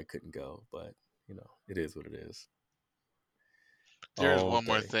mad that I couldn't go. But, it is what it is. There's one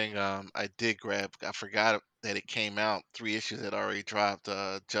more thing I did grab. I forgot that it came out. 3 issues had already dropped.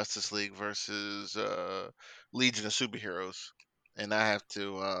 Justice League versus Legion of Superheroes, and I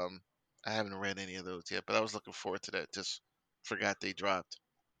haven't read any of those yet, but I was looking forward to that. Just forgot they dropped.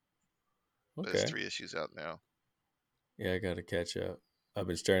 But Okay. there's 3 issues out now. Yeah, I gotta catch up. I've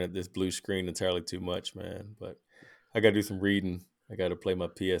been staring at this blue screen entirely too much, man. But I gotta do some reading. I gotta play my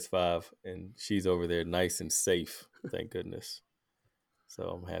PS5, and she's over there nice and safe. Thank goodness. So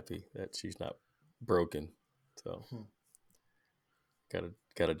I'm happy that she's not broken. So Hmm.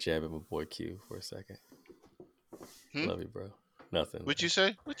 gotta jab at my boy Q for a second. Hmm? Love you, bro. Nothing, What man. you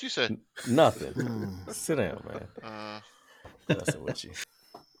say? What you say? Nothing. Hmm. Sit down, man. Messing with you.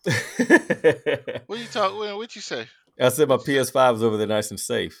 What you talk? What you say? I said my What you say? PS5 is over there nice and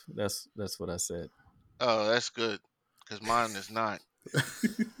safe. That's what I said. Oh, that's good. Cause mine is not.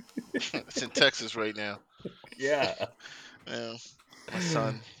 It's in Texas right now. Yeah. Yeah, my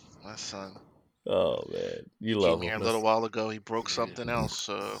son. My son. Oh man, He you came love here him. a little That's while ago. He broke Yeah, something else.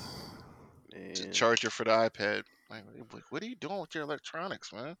 The man. charger for the iPad. Like, what are you doing with your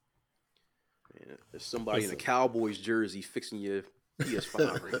electronics, man? Man, there's somebody in a listen. Cowboys jersey fixing your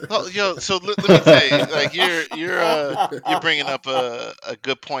PS5 right now. Oh, yo. So let me tell you, like you're bringing up a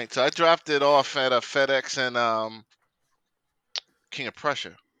good point. So I dropped it off at a FedEx and King of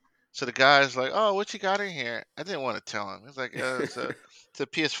Prussia. So the guy's like, "Oh, what you got in here?" I didn't want to tell him. He's like, it's a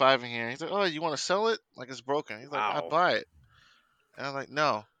PS5 in here." He's like, "Oh, you want to sell it? Like it's broken." He's like, "I'd Wow. buy it." And I'm like,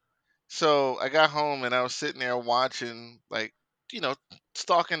 "No." So I got home and I was sitting there watching, like, you know,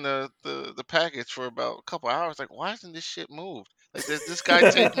 stalking the package for about a couple hours. Like, why hasn't this shit moved? Like, did this guy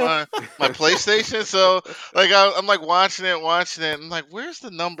take my PlayStation? So, like, I'm like watching it. And I'm like, where's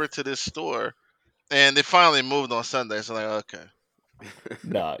the number to this store? And they finally moved on Sunday. So, like, okay.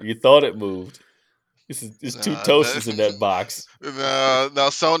 Nah, you thought it moved. It's two No, no, toasters in that box. no,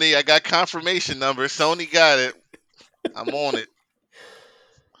 Sony. I got confirmation number. Sony got it. I'm on it.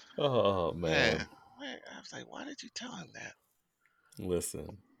 Oh Man, man, I was like, why did you tell him that?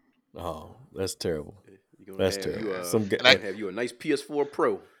 listen. Oh, that's terrible. You're gonna That's have you terrible. Yeah. Some guy. And I, gonna have you a nice PS4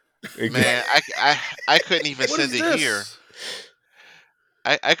 Pro. man, I couldn't even What send is it here. this?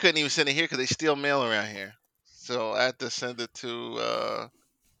 I couldn't even send it here because they steal mail around here. So I had to send it to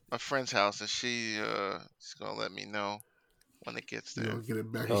my friend's house, and she's gonna let me know when it gets You there. gonna get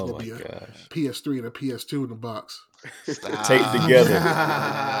it back? It's Oh gonna my be a gosh. PS3 and a PS2 in the box. Taped Stop,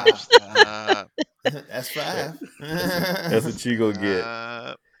 together. stop. That's That- 5. that's what you gonna get.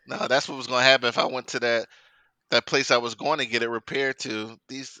 No, that's what was gonna happen if I went to that place I was going to get it repaired to.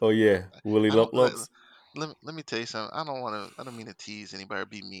 Oh yeah, Willie I don't Lump Lumps. let me tell you something. I don't mean to tease anybody or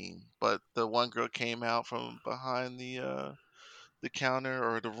be mean, but the one girl came out from behind the counter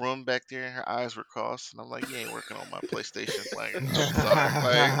or the room back there, and her eyes were crossed, and I'm like, you ain't working on my PlayStation. Like, I'm sorry.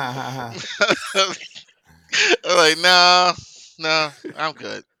 Like, I'm like, no, no, I'm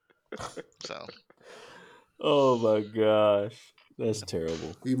good. So Oh my gosh, that's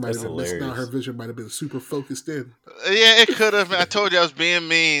terrible. You might That's have been missing out. Her hilarious. vision might have been super focused in. yeah, it could have. I told you I was being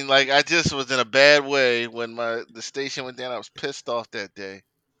mean. Like, I just was in a bad way when the station went down. I was pissed off that day.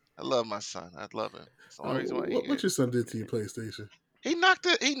 I love my son. I love him. That's the only reason why he What here. your son did to your PlayStation? He knocked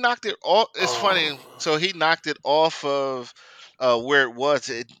it. He knocked it off. It's funny. Oh, So he knocked it off of where it was.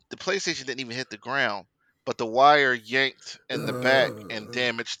 The PlayStation didn't even hit the ground, but the wire yanked in the back and uh,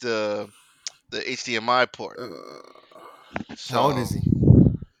 damaged the HDMI port. uh, How old So, is he?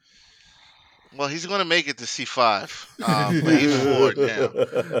 well, he's going to make it to C5, but he's 4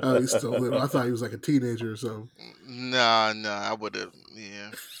 now. oh, he's still little. I thought he was like a teenager or something. Nah, I would have.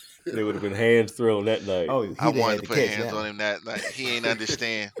 Yeah, They would have been hands thrown that night. Oh, I he didn't wanted have to to put catch hands that on one. him that night. He ain't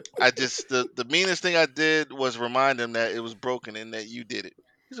understand. I just the meanest thing I did was remind him that it was broken and that you did it.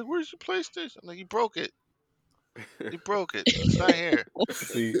 He's like, "Where's your PlayStation?" I'm like, "You broke it. You broke it. It's not here."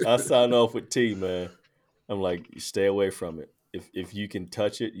 See, I signed off with T, man. I'm like, stay away from it. If you can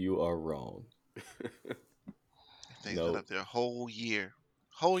touch it, you are wrong. Thing's been No, up there a whole year,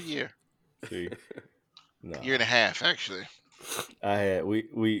 see, year and nah. a half actually. I had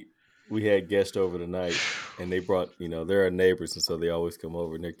we had guests over tonight, and they brought they're our neighbors, and so they always come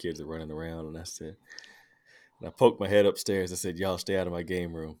over, and their kids are running around. And I poked my head upstairs. I said, "Y'all stay out of my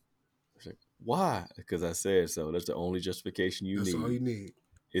game room." I said, "Why?" Because I said so. That's the only justification you That's all you need need.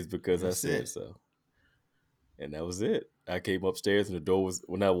 is because I That's said it. so. And that was it. I came upstairs and the door was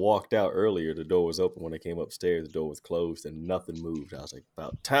when I walked out earlier, the door was open. When I came upstairs, the door was closed and nothing moved. I was like,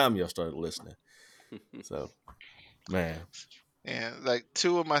 about time y'all started listening. So, man. And like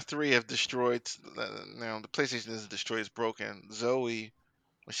 2 of my 3 have destroyed. Now the PlayStation isn't destroyed; it's broken. Zoe,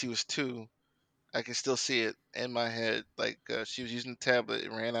 when she was 2, I can still see it in my head. Like she was using the tablet,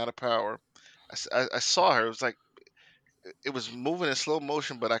 it ran out of power. I saw her. It was like it was moving in slow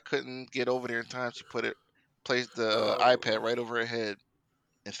motion, but I couldn't get over there in time. She placed the Oh, iPad right over her head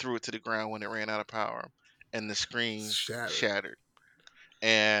and threw it to the ground when it ran out of power, and the screen shattered. shattered.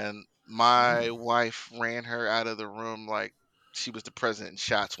 And my wife ran her out of the room like she was the president and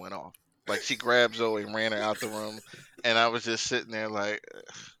shots went off. Like she grabbed Zoe and ran her out the room, and I was just sitting there like,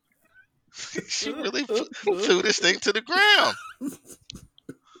 she really threw this thing to the ground.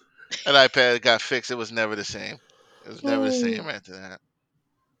 That iPad got fixed. It was never the same. It was never the same after that.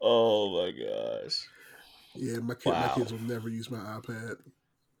 Oh my gosh. Yeah, my Wow. kids will never use my iPad.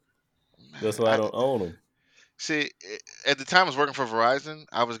 That's why I don't own them. See, at the time I was working for Verizon.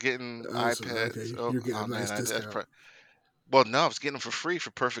 I was getting So, iPads. okay, Oh, you're getting a nice that's discount. well, no, I was getting them for free for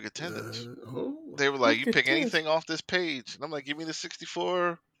perfect attendance. They were like, Look "You at pick this. anything off this page," and I'm like, "Give me the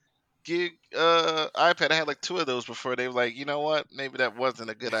 64 gig iPad." I had like 2 of those before. They were like, "You know what? Maybe that wasn't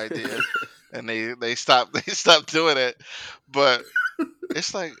a good idea," and they stopped doing it. But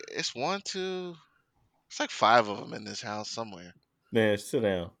it's like it's 1, 2, it's like 5 of them in this house somewhere. Man, sit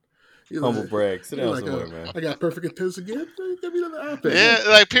down. You're Humble like, brag. Sit you're down like, somewhere, man. I got perfect attendance again. Give me another iPad. Yeah,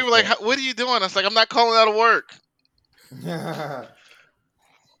 like people are like, "What are you doing?" I was like, "I'm not calling out of work."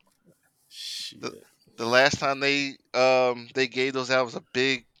 Shit. The last time they gave those out was a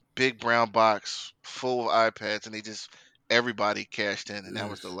big brown box full of iPads, and everybody cashed in, and that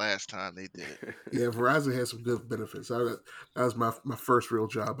was the last time they did it. Yeah, Verizon has some good benefits. That was my first real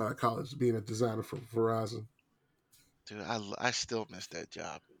job out of college, being a designer for Verizon. Dude, I still miss that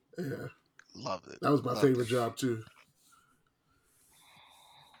job. Yeah, Loved it. that was my Loved favorite it. job too.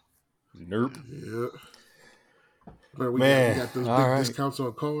 Nope. Yeah. But we Man, got those all big right. discounts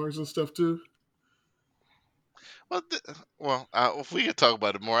on cars and stuff too. Well, if we could talk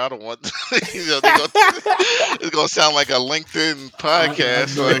about it more, I don't want. It's gonna sound like a LinkedIn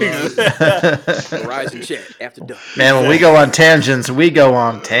podcast. Verizon chat after dark. Man, when we go on tangents, we go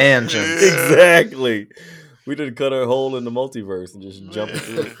on tangents. Exactly. We didn't cut our hole in the multiverse and just jump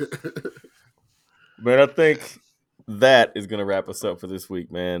through it. Man, I think that is going to wrap us up for this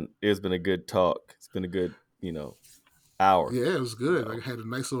week, man. It's been a good talk. It's been a good, hour. Yeah, it was good. I had a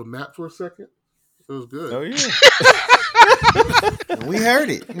nice little nap for a second. It was good. Oh, yeah. We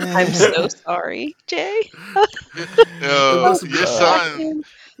heard it. I'm so sorry, Jay. Your son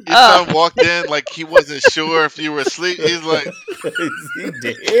walked in like he wasn't sure if you were asleep. He's like, Is he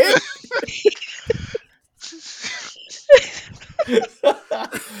dead?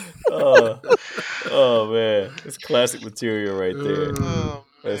 Oh man, it's classic material right there. "Oh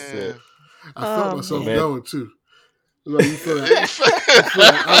That's man." it. I felt myself man. going too. Like you feel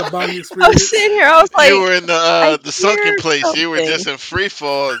that out of body I experience. was sitting here. I was like, You were in the sunken hear place. You were something. just in free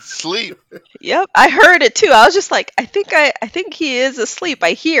fall and sleep. Yep, I heard it too. I was just like, I think he is asleep.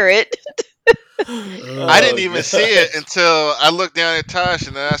 I hear it. I didn't even see it until I looked down at Tosh,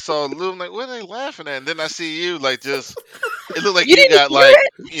 and then I saw Lou. I'm like, what are they laughing at? And then I see you, like, just it looked like You you didn't got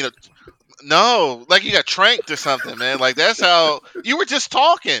hear like, no, like you got tranked or something, man. Like that's how you were just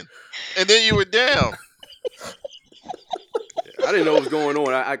talking, and then you were down. I didn't know what was going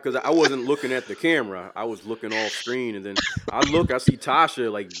on. Because I wasn't looking at the camera. I was looking off screen, and then I see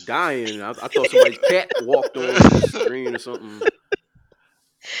Tasha like dying. And I thought somebody's cat walked on the screen or something.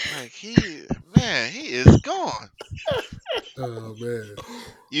 Like he is gone. Oh man,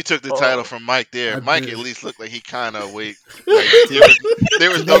 You took the title from Mike there. I Mike did. at least looked like he kind of awake. Like, there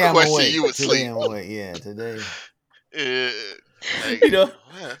was no Today I'm question awake. you would Today sleep. I'm awake. Yeah, today. Like, You know,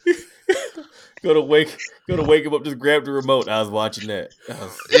 what? go to wake him up. Just grab the remote. I was watching that.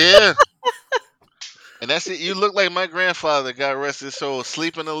 Yeah. And that's it. You look like my grandfather, God rest his soul,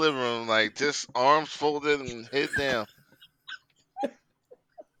 sleep in the living room, like just arms folded and head down.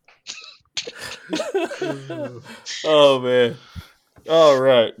 Oh man. All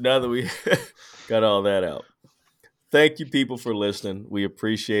right. Now that we got all that out, thank you people for listening. We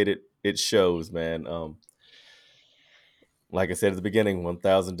appreciate it. It shows, man. Like I said at the beginning,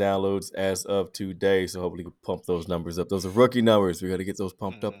 1,000 downloads as of today. So hopefully we can pump those numbers up. Those are rookie numbers. We got to get those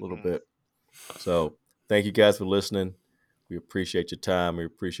pumped up a little bit. So thank you guys for listening. We appreciate your time. We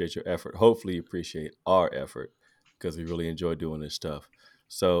appreciate your effort. Hopefully you appreciate our effort because we really enjoy doing this stuff.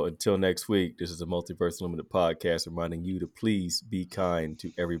 So until next week, this is a Multiverse Limited podcast reminding you to please be kind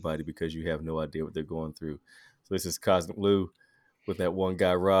to everybody because you have no idea what they're going through. So this is Cosmic Lou with that one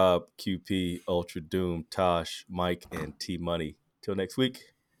guy, Rob, QP, Ultra Doom, Tosh, Mike, and T Money. Till next week,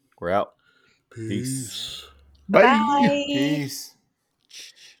 we're out. Peace. Peace. Bye. Bye. Peace.